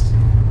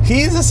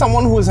he's just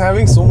someone who's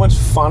having so much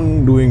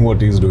fun doing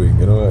what he's doing,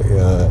 you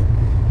know.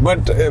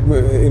 But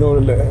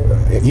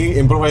he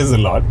improvises a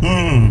lot.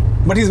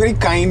 But he's very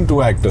kind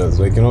to actors.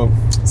 Like, you know,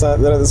 so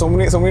there are so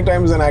many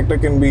times an actor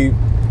can be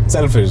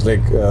selfish.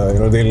 Like,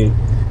 they'll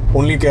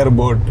only care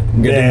about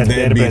getting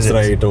their beats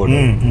right or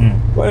whatever.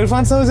 But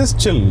Irfan sir is just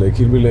chill. Like,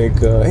 he'll be like,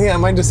 hey, I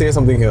might just say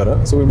something here.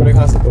 Huh? So we'll be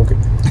like, okay.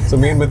 So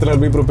me and Mitra will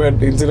be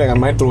prepared. He'll say like, I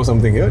might throw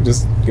something here.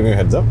 Just give me a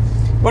heads up.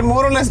 But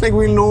more or less, like,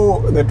 we'll know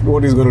that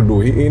what he's going to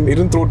do. He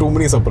didn't throw too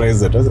many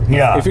surprises at us.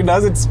 Yeah. If he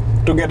does, it's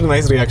to get a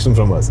nice reaction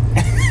from us.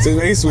 So it's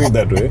very sweet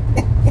that way.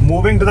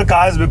 Moving to the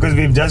cars, because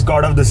we've just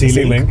got off the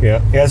C-Link.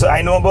 Yeah. So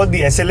I know about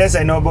the SLS.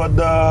 I know about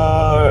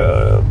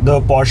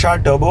the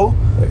Porsche Turbo.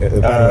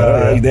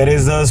 There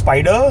is a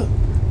Spider.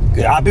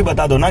 आप ही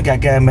बता दो ना क्या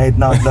क्या है मैं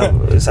इतना मतलब.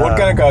 What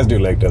kind of cars do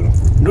you like, tell me?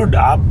 Dude,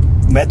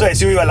 मैं तो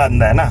SUV वाला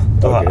अंधा है ना.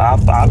 तो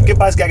आपके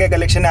पास क्या क्या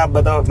कलेक्शन है आप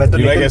बताओ. मैं तो.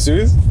 You like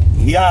SUVs?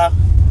 Yeah.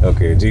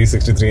 Okay,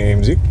 G63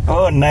 AMG.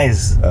 Oh,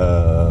 nice.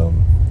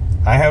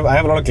 I have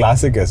a lot of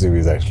classic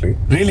SUVs actually.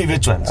 Really,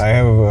 which ones? I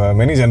have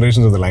many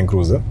generations of the Land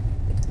Cruiser.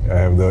 I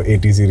have the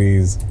 80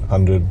 series,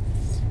 100.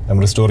 I'm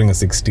restoring a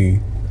 60.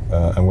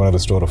 I'm going to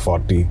restore a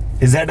 40.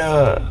 Is that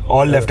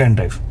all left-hand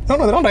drive? No,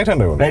 they're all right-hand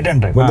drive.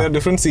 Right-hand drive. But there are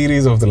different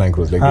series of the Land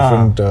Cruiser, like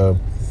different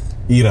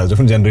eras,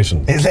 different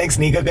generations. It's like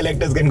sneaker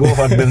collectors can go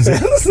fuck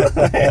themselves.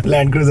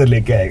 Land Cruiser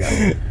leke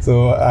aayega.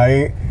 So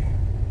I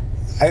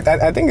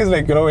think it's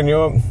like, you know, when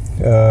you're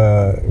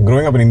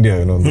growing up in India,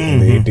 you know, in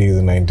the 80s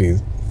and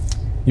 90s,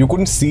 you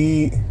couldn't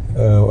see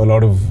a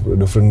lot of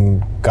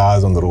different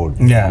cars on the road.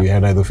 Yeah. We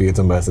had either Fiat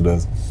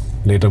Ambassadors,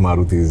 later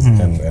Marutis,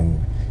 and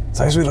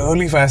so I was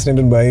really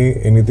fascinated by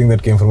anything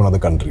that came from another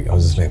country. I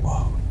was just like,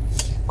 wow.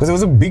 Because it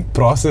was a big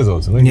process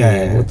also. No?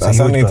 Yeah.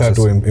 Asan nahi tha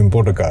to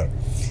import a car.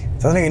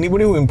 So I think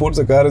anybody who imports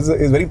a car is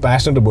very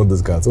passionate about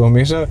this car. So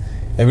Hamesha,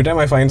 every time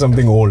I find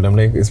something old, I'm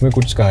like, isme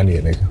kuch kahani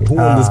hai. Like, who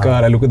owned this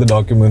car? I look at the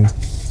documents.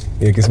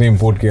 Ye kisne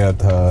import kiya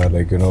tha?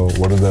 Like, you know,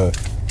 what are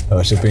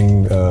the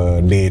shipping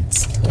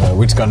dates?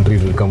 Which country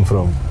it will come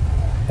from?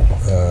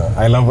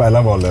 I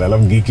love all that. I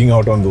love geeking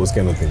out on those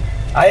kind of things.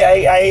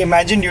 I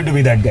imagined you to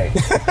be that guy.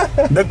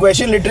 The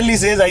question literally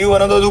says, are you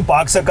one of those who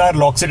parks a car,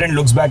 locks it and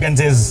looks back and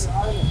says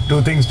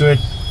two things to it?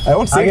 I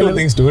won't say two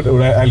things to it,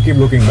 but I'll keep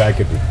looking back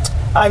at it.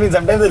 I mean,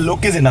 sometimes the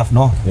look is enough,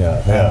 no?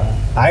 Yeah.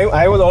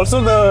 I was also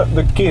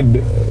the kid,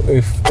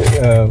 if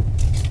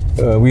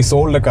we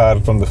sold a car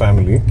from the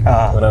family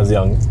when I was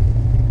young.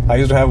 I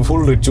used to have a full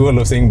ritual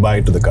of saying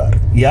bye to the car.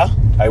 Yeah?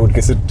 I would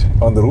kiss it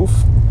on the roof.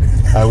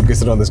 I would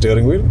kiss it on the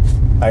steering wheel.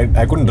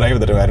 I couldn't drive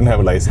that way. I didn't have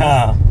a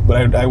license.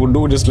 But I would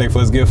do just like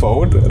first gear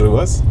forward,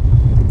 reverse,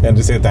 and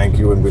just say thank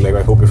you and be like,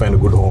 I hope you find a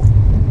good home.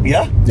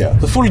 Yeah? Yeah.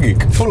 The full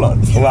geek, full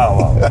on.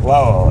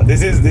 Wow.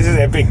 This is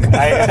epic.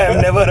 I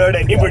have never heard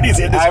anybody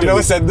say this. I've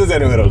never said this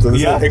anywhere also.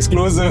 This is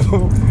exclusive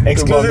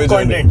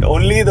content.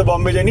 Only the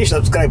Bombay Journey.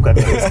 Subscribe kar.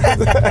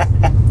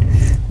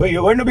 But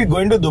you're going to be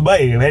going to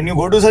Dubai. When you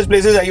go to such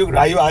places, are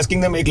you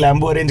asking them एक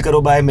Lambo arrange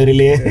करो भाई मेरे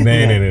लिए?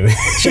 नहीं.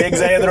 Sheikh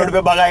Zayed road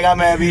पे भगाएगा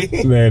मैं अभी.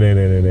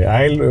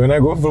 नहीं. When I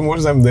go for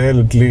promotions, I'm there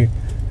literally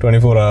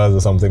 24 hours or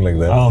something like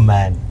that. Oh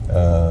man.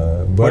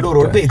 But वो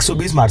road पे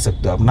 120 मार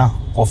सकते हो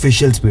अपना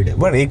official speed है.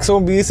 But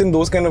 120 in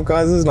those kind of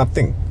cars is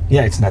nothing.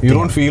 Yeah, it's nothing. You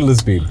don't feel the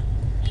speed.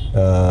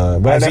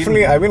 But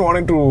I've been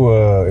wanting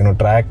to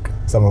track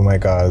some of my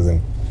cars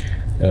and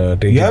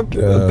take. You have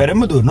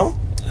Perambudur, no?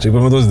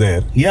 Chikmagalur was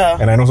there. Yeah.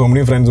 And I know so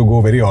many friends who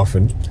go very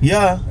often.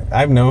 Yeah.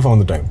 I've never found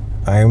the time.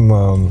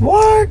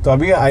 What? So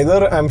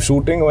either I'm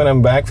shooting or when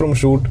I'm back from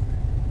shoot,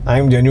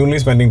 I'm genuinely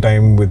spending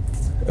time with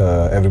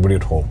everybody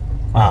at home.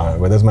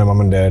 Whether it's my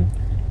mom and dad,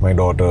 my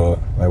daughter,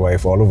 my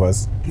wife, all of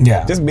us.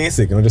 Yeah. Just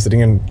basic, just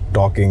sitting and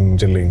talking,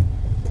 chilling.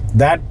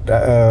 That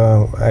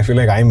I feel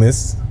like I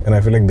miss, and I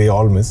feel like they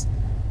all miss.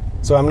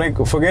 So I'm like,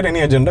 forget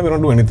any agenda, we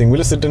don't do anything. We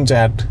just sit and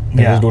chat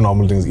and just do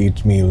normal things,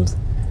 eat meals.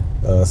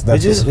 So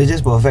which is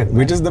perfect.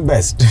 Which is the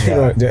best.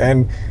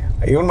 And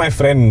even my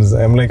friends,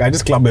 I'm like, I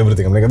just club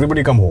everything. I'm like,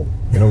 everybody come home.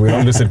 We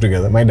all just sit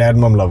together. My dad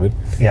and mom love it.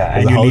 Yeah,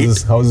 and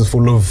the house is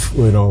full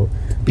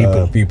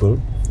of people.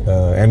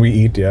 And we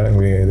eat, and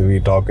we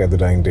talk at the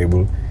dining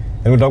table.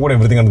 And we talk about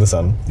everything under the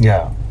sun.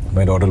 Yeah.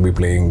 My daughter will be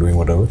playing, doing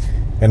whatever.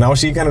 And now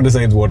she kind of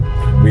decides what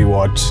we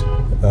watch.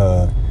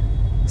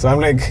 So I'm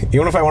like,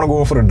 even if I want to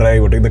go for a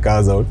drive or take the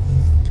cars out,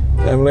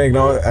 I'm like,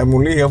 now I'm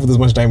only here for this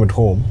much time at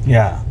home.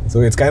 Yeah.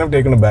 So it's kind of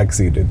taken a back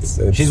seat.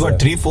 She's what,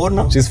 3, 4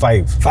 now? She's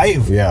 5.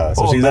 5? Yeah.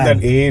 So she's at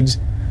that age.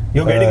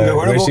 You're going to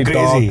go crazy.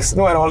 Talks.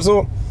 No, and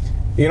also,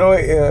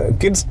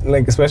 kids,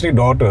 like especially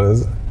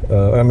daughters,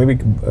 maybe,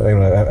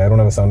 I don't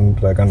have a son,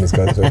 so I can't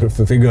discuss. So I have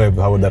to figure out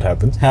how that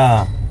happens.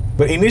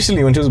 But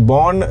initially, when she was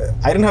born,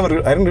 I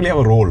didn't really have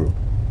a role,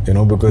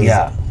 because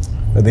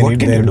they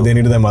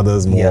needed their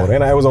mothers more. Yeah.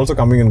 And I was also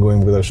coming and going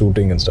because I was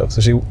shooting and stuff.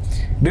 So she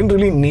didn't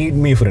really need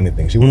me for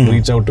anything. She wouldn't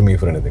reach out to me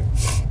for anything.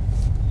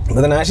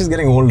 But then as she's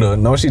getting older,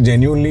 now she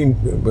genuinely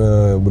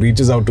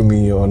reaches out to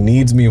me or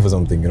needs me for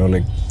something,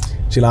 like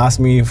she'll ask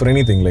me for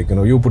anything, like,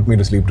 you put me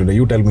to sleep today,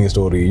 you tell me a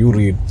story, you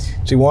read.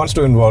 She wants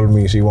to involve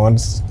me, she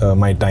wants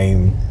my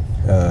time.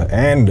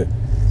 And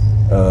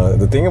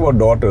the thing about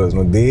daughters,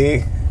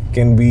 they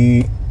can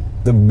be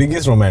the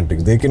biggest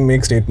romantics. They can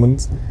make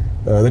statements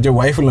that your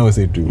wife will never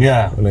say to you.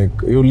 Yeah. Like,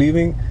 you're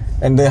leaving,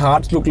 and their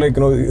hearts look like,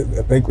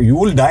 like you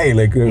will die.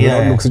 Like,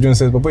 looks at you and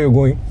says, Papa, you're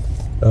going.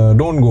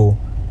 Don't go.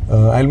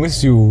 I'll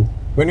miss you.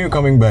 When are you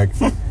coming back?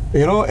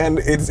 And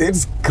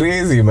it's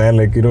crazy, man.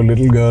 Like,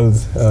 little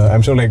girls.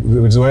 I'm sure, like,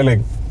 which is why, like,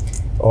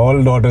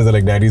 all daughters are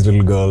like daddy's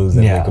little girls.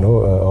 And, like,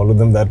 all of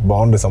them, that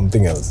bond is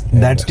something else.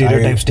 That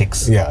stereotype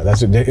sticks. Yeah,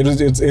 that's it.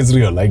 It's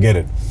real. I get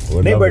it.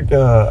 But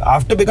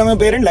after becoming a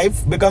parent,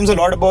 life becomes a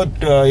lot about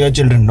your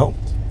children, no?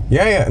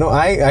 Yeah. No,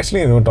 I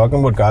actually, talking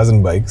about cars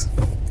and bikes,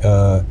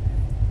 I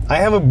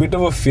have a bit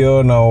of a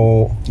fear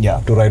now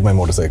to ride my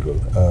motorcycle.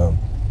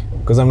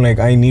 Because I'm like,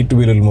 I need to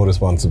be a little more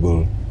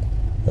responsible.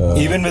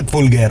 Even with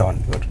full gear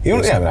on?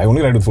 I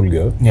only ride with full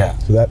gear. Yeah.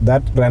 So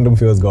that random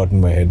fear has got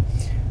in my head.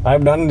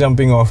 I've done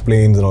jumping off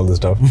planes and all this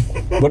stuff.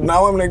 But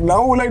now I'm like,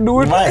 now will I do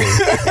it? Why?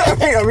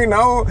 I mean,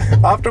 now,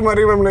 after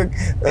Marie, I'm like,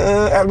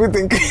 I'll be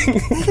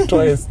thinking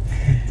twice.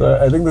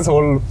 So I think this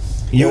whole...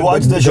 You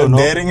watch the show, no?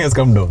 Daring has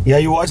come down. Yeah,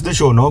 you watch the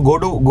show, no?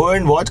 Go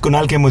and watch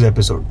Kunal Khemu's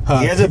episode.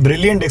 He has a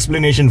brilliant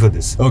explanation for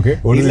this. Okay.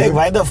 He's like,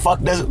 why the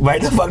fuck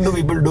do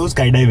people do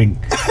skydiving?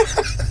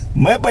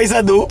 मैं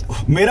पैसा दूँ,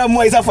 मेरा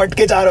मुँह ऐसा फट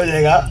के 4 हो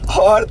जाएगा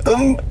और तुम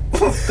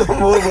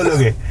वो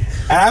बोलोगे.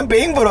 And I'm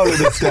paying for all of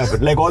this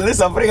stuff. Like, all this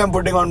suffering I'm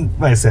putting on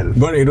myself.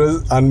 But it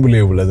was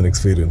unbelievable as an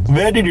experience.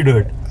 Where did you do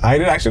it? I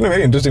did actually a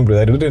very interesting place.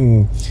 I did it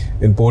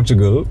in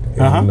Portugal,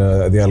 in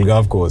the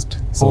Algarve coast.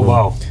 So, oh,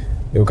 wow.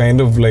 You're kind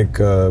of like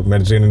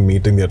Mediterranean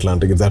meeting the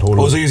Atlantic. It's that whole...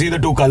 Oh, so you see the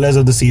 2 colors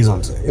of the seas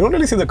also? You don't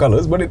really see the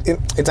colors, but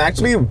it's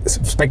actually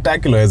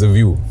spectacular as a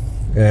view.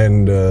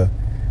 And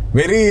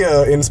very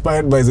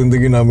inspired by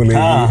Zindagi Na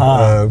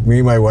Milegi.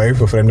 Me, my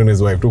wife, a friend and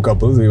his wife, 2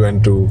 couples, we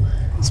went to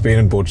Spain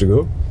and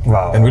Portugal.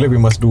 Wow. And we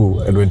must do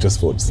adventure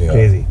sports. Yeah.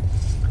 Crazy.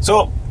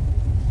 So,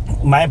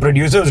 my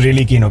producer was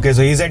really keen. Okay,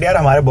 so he said, यार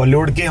हमारे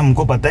बॉलीवुड के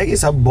हमको पता है कि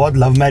सब बहुत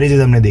love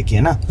marriages हमने देखी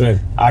है ना,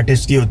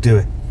 आर्टिस्ट की होते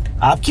हुए.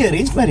 आपकी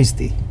अरेंज मैरिज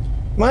थी?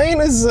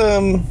 Mine is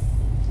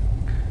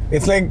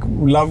it's like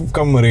love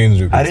come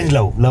arranged. Arrange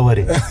love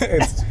arrange.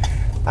 It's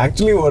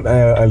actually what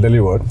I'll tell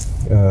you what.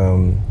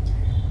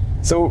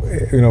 So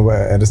you know,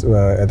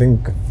 I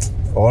think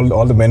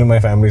all the men in my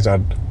family get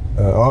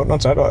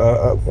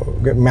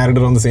married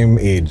around the same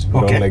age.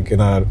 Okay. Like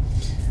in our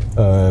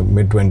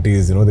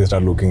mid-20s, you know, they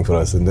start looking for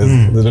us, and there's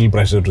a little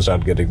pressure to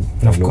start getting,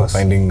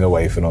 finding a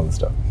wife and all this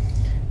stuff.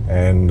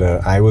 And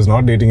I was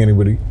not dating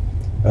anybody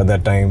at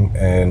that time,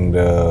 and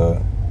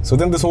so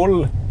then this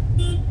whole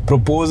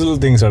proposal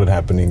thing started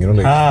happening, you know,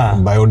 like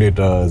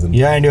biodatas and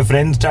and your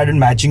friends started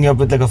matching you up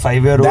with like a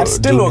 5-year-old. That's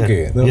still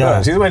junior.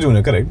 Okay. She's my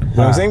junior, correct.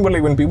 But I'm saying, but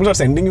like when people are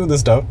sending you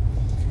this stuff,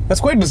 that's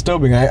quite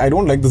disturbing. I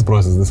don't like this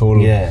process, this whole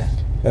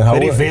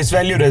very face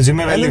value,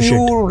 resume value and shit.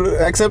 You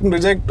accept and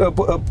reject a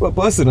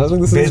person. I was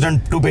like, this based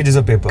on 2 pages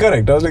of paper.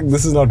 Correct. I was like,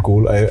 this is not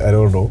cool. I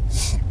don't know.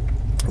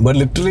 But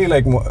literally,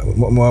 like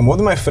more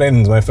than my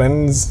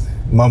friends'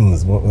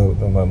 mums,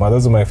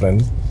 mothers of my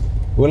friends,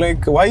 were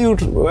like, why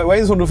is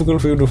it so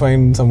difficult for you to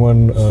find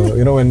someone?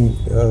 You know, when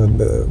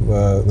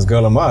this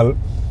girl Amal,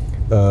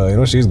 you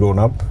know, she's grown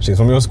up. She's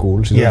from your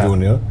school. She's a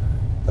junior,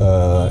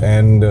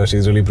 and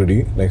she's really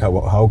pretty. Like,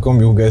 how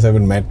come you guys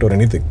haven't met or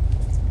anything?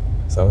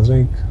 So I was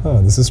like,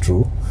 this is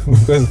true.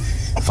 Because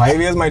 5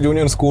 years my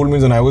junior in school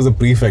means when I was a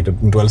prefect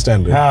in 12th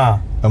standard.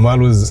 Amal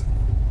was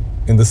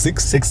in the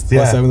 6th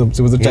or 7th.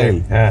 She was a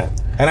child.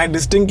 And I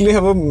distinctly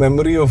have a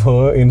memory of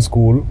her in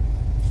school,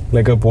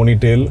 like a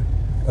ponytail,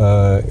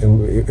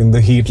 in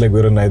the heat, like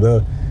we were in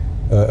either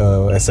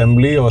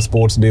assembly or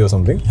sports day or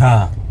something.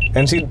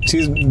 And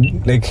she's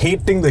like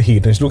hating the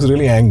heat, and she looks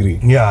really angry.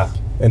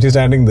 And she's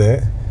standing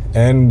there.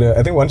 And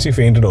I think once she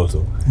fainted also.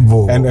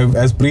 Whoa. And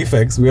as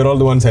prefects, we are all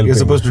the ones helping. You're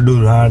supposed to do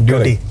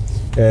duty.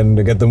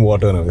 And get them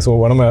water. And so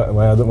one of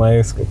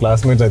my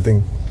classmates, I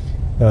think,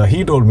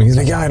 he told me, he's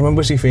like, I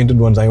remember she fainted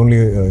once. I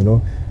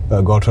only,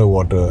 got her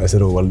water. I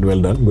said, oh, well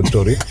done. Good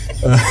story.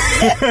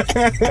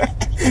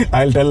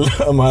 I'll tell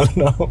Amal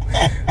now.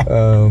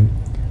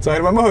 So I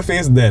remember her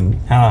face then.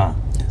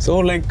 So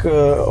like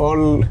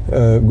all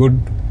good.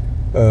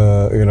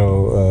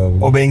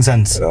 Obeying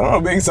sons.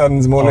 Obeying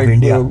sons, more like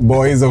India.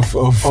 Boys of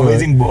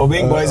obeying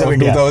boys of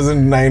India.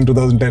 2009,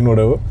 2010,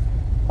 whatever.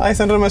 I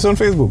sent her a message on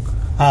Facebook.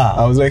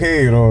 I was like,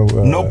 hey,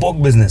 no poke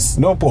business.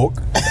 No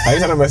poke. I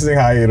sent her a message saying,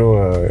 hi, I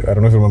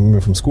don't know if you remember me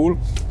from school.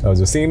 I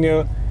was a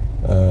senior,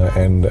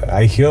 and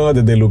I hear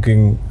that they're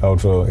looking out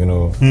for,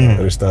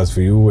 rishtas for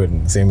you,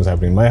 and the same is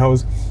happening in my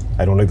house.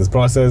 I don't like this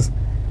process.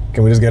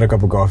 Can we just get a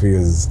cup of coffee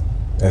as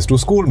 2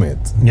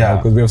 schoolmates?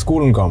 Because we have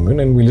school in common,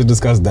 and we'll just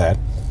discuss that.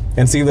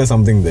 And see if there's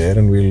something there,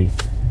 and we'll,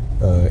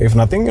 if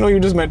nothing, you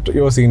just met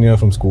your senior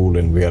from school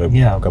and we had a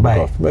cup of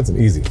coffee. That's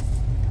easy.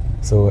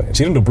 So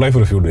she didn't reply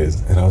for a few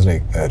days, and I was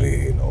like,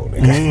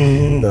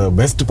 the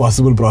best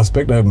possible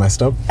prospect, I've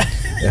messed up.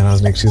 And I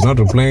was like, she's not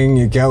replying,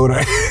 ye kya ho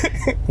raha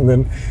hai? And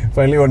then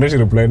finally one day she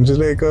replied, and she's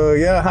like,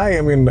 hi,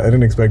 I mean, I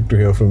didn't expect to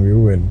hear from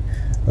you,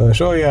 and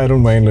sure, I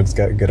don't mind, let's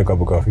get a cup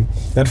of coffee.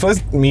 That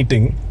first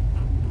meeting,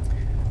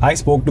 I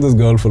spoke to this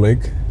girl for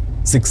like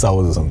 6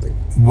 hours or something.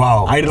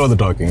 Wow. I did all the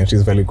talking and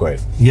she's fairly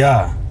quiet.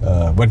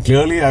 But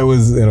clearly I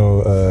was,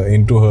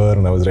 into her,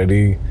 and I was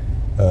ready.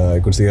 I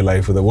could see her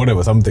life with her,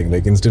 whatever, something.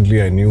 Like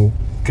instantly I knew.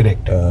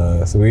 Correct.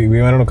 So we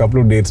went on a couple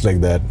of dates like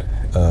that.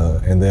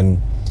 And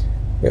then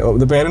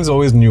the parents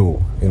always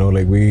knew,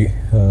 like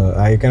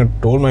I kind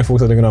of told my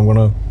folks that, I'm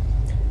going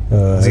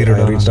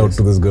to reach out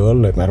to this girl.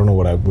 Like, I don't know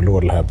what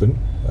will happen.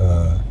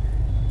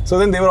 So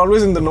then they were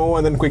always in the know,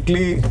 and then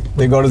quickly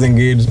they got us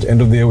engaged.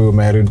 End of the year we were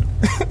married.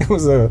 It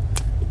was a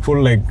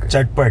full like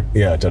chatpat.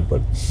 Yeah,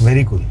 chatpat.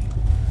 Very cool.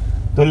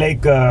 So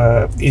like,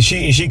 is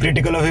she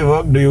critical of your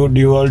work? Do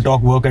you all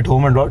talk work at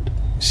home and what?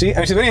 She's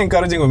very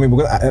encouraging of me,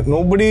 because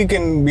nobody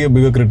can be a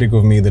bigger critic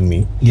of me than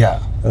me.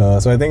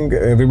 So I think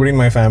everybody in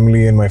my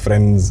family and my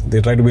friends,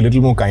 they try to be a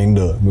little more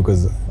kinder,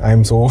 because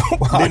I'm so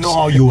harsh. They know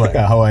how you are.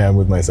 How I am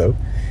with myself.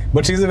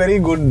 But she's a very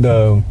good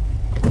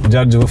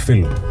judge of a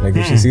film. Like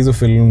if she sees a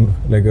film,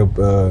 like a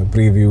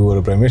preview or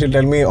a premiere, she'll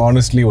tell me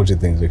honestly what she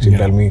thinks. Like she'll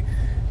tell me,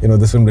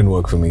 this film didn't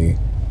work for me,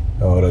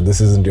 or this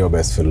isn't your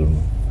best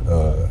film,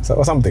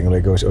 or something.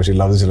 Like or she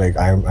loves it. She's like,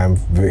 I'm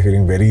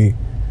feeling very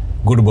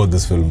good about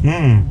this film,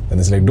 and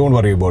it's like, don't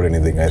worry about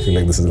anything. I feel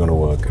like this is going to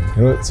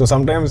work. So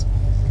sometimes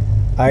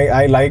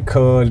I like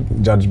her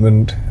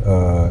judgment.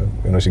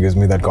 She gives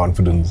me that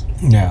confidence.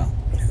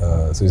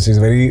 So she's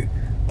very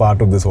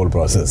part of this whole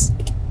process.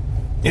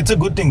 It's a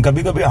good thing.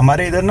 कभी-कभी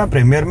हमारे इधर ना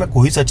premiere में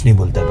कोई सच नहीं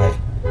बोलता भाई.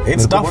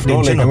 It's tough, no?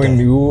 Like, I mean,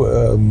 you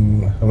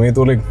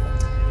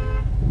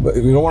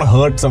don't want to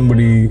hurt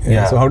somebody.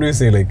 So how do you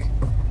say, like,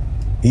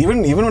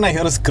 even when I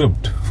hear a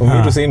script, for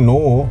me to say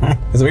no,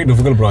 it's a very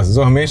difficult process.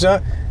 So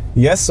हमेशा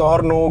yes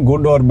or no,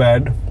 good or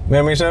bad, मैं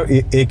हमेशा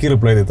एक ही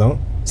reply देता हूँ.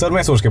 Sir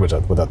मैं सोच के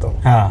बताता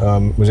हूँ. हाँ.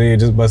 मुझे ये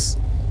just बस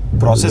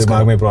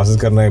दिमाग में प्रोसेस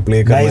करना है,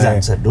 प्ले करना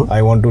है.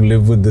 I want to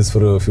live with this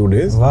for a few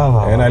days.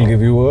 And I'll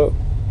give you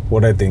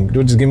what I think.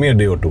 Just give me a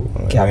day or two.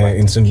 मैं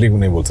instantly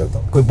नहीं बोल सकता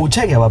हूँ. कोई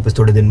पूछा क्या वापस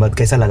थोड़े दिन बाद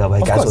कैसा लगा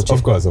भाई, क्या सोचे?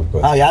 Of course.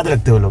 हाँ, याद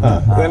रखते हो लोग.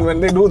 Then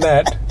when they do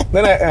that,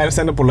 then I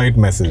send a polite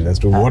message as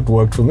to what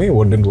worked for me,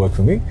 what didn't work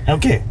for me.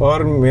 Okay.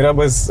 और मेरा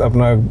बस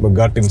अपना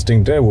gut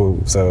instinct है,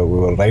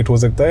 वो right हो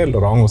सकता है,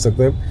 wrong हो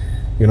सकता है.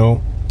 You know,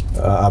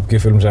 आपकी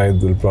फिल्म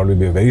शायद will probably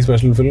be a very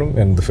special film,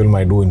 and the film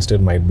I do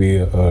instead might be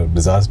a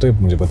disaster.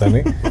 मुझे पता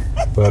नहीं.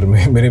 पर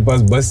मेरे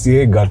पास बस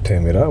ये gut है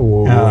मेरा,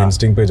 वो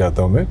instinct पे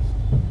जाता हूँ मैं.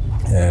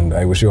 And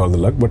I wish you all the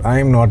luck, but I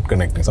am not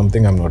connecting.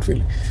 Something I'm not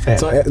feeling. Fair.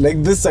 So like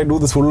this, I do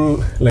this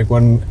full like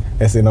one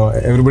essay. Now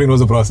everybody knows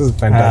the process.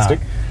 Fantastic.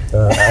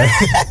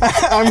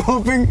 I'm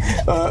hoping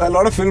a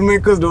lot of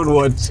filmmakers don't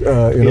watch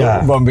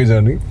Bombay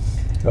Journey.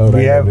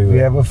 We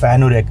have a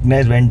fan who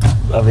recognized, went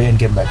away and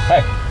came back.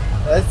 Hi.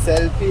 That's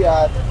selfie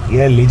yaar.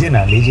 Yeah, लीजिए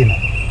ना.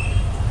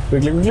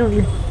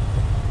 Quickly.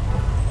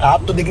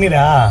 आप तो दिख नहीं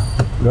रहा.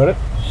 Got it?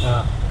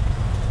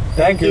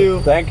 Thank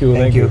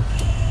you.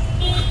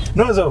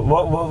 No, so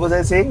what was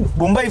I saying?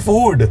 Mumbai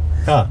food.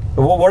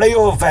 What are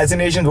your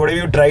fascinations? What have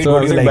you tried? So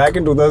what do you like? Back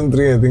in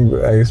 2003, I think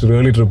I used to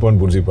really trip on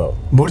Burji Pav.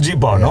 Burji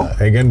Pav, no?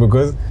 Again,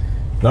 because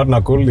not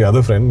Nakul, the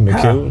other friend,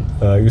 Nikhil,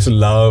 used to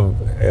love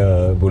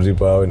Burji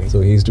Pav. And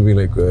so he used to be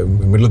like,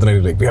 middle of the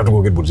night, like, we have to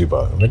go get Burji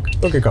Pav. I'm like,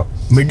 okay, come.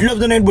 Middle of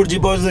the night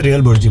Burji Pav is the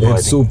real Burji Pav.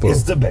 It's super.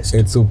 It's the best.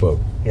 It's superb.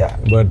 Yeah.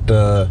 But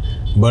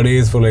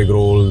buddies for like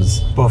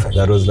rolls. Perfect.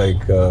 That was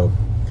like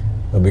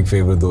a big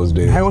favorite those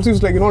days. I also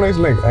used to like, you know what I used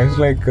to like? I used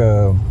to like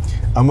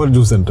Amar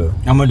Juice Center.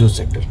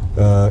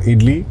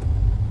 Idli,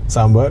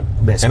 sambar,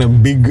 best. And a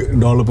big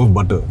dollop of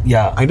butter.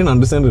 Yeah. I didn't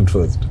understand it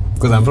first.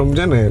 Because I'm from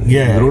Chennai.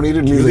 Yeah. You don't eat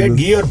idli. You get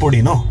ghee or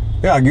pudi, no?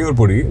 Yeah, ghee or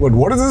pudi. But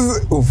what is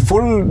this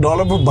full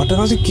dollop of butter? I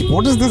was like,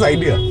 what is this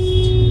idea?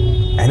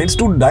 And it's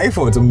to die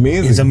for. It's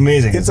amazing.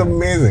 It's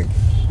amazing.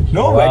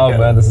 No, wow,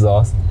 man, this is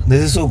awesome.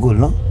 This is so cool,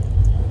 no?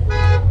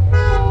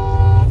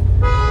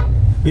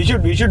 We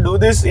should do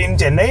this in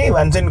Chennai,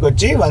 once in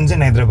Kochi, once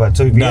in Hyderabad.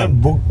 So we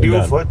have booked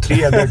you for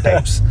 3 other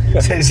times.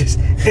 So it's just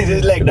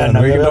like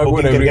done. We can talk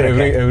about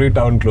every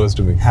town close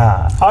to me.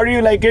 How do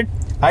you like it?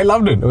 I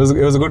loved it. It was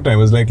a good time.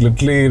 It was like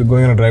literally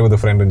going on a drive with a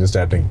friend and just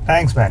chatting.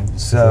 Thanks, man.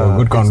 So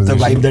good conversation.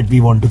 It's the vibe that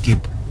we want to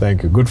keep.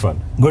 Thank you. Good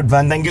fun.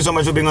 Thank you so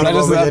much for being on the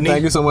Bombay Journey.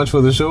 Thank you so much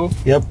for the show.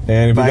 Yep.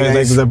 And if you guys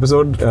like this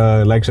episode,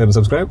 like, share and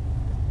subscribe.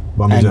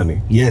 Bombay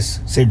Journey. Yes.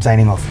 Sid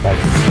signing off.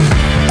 Bye.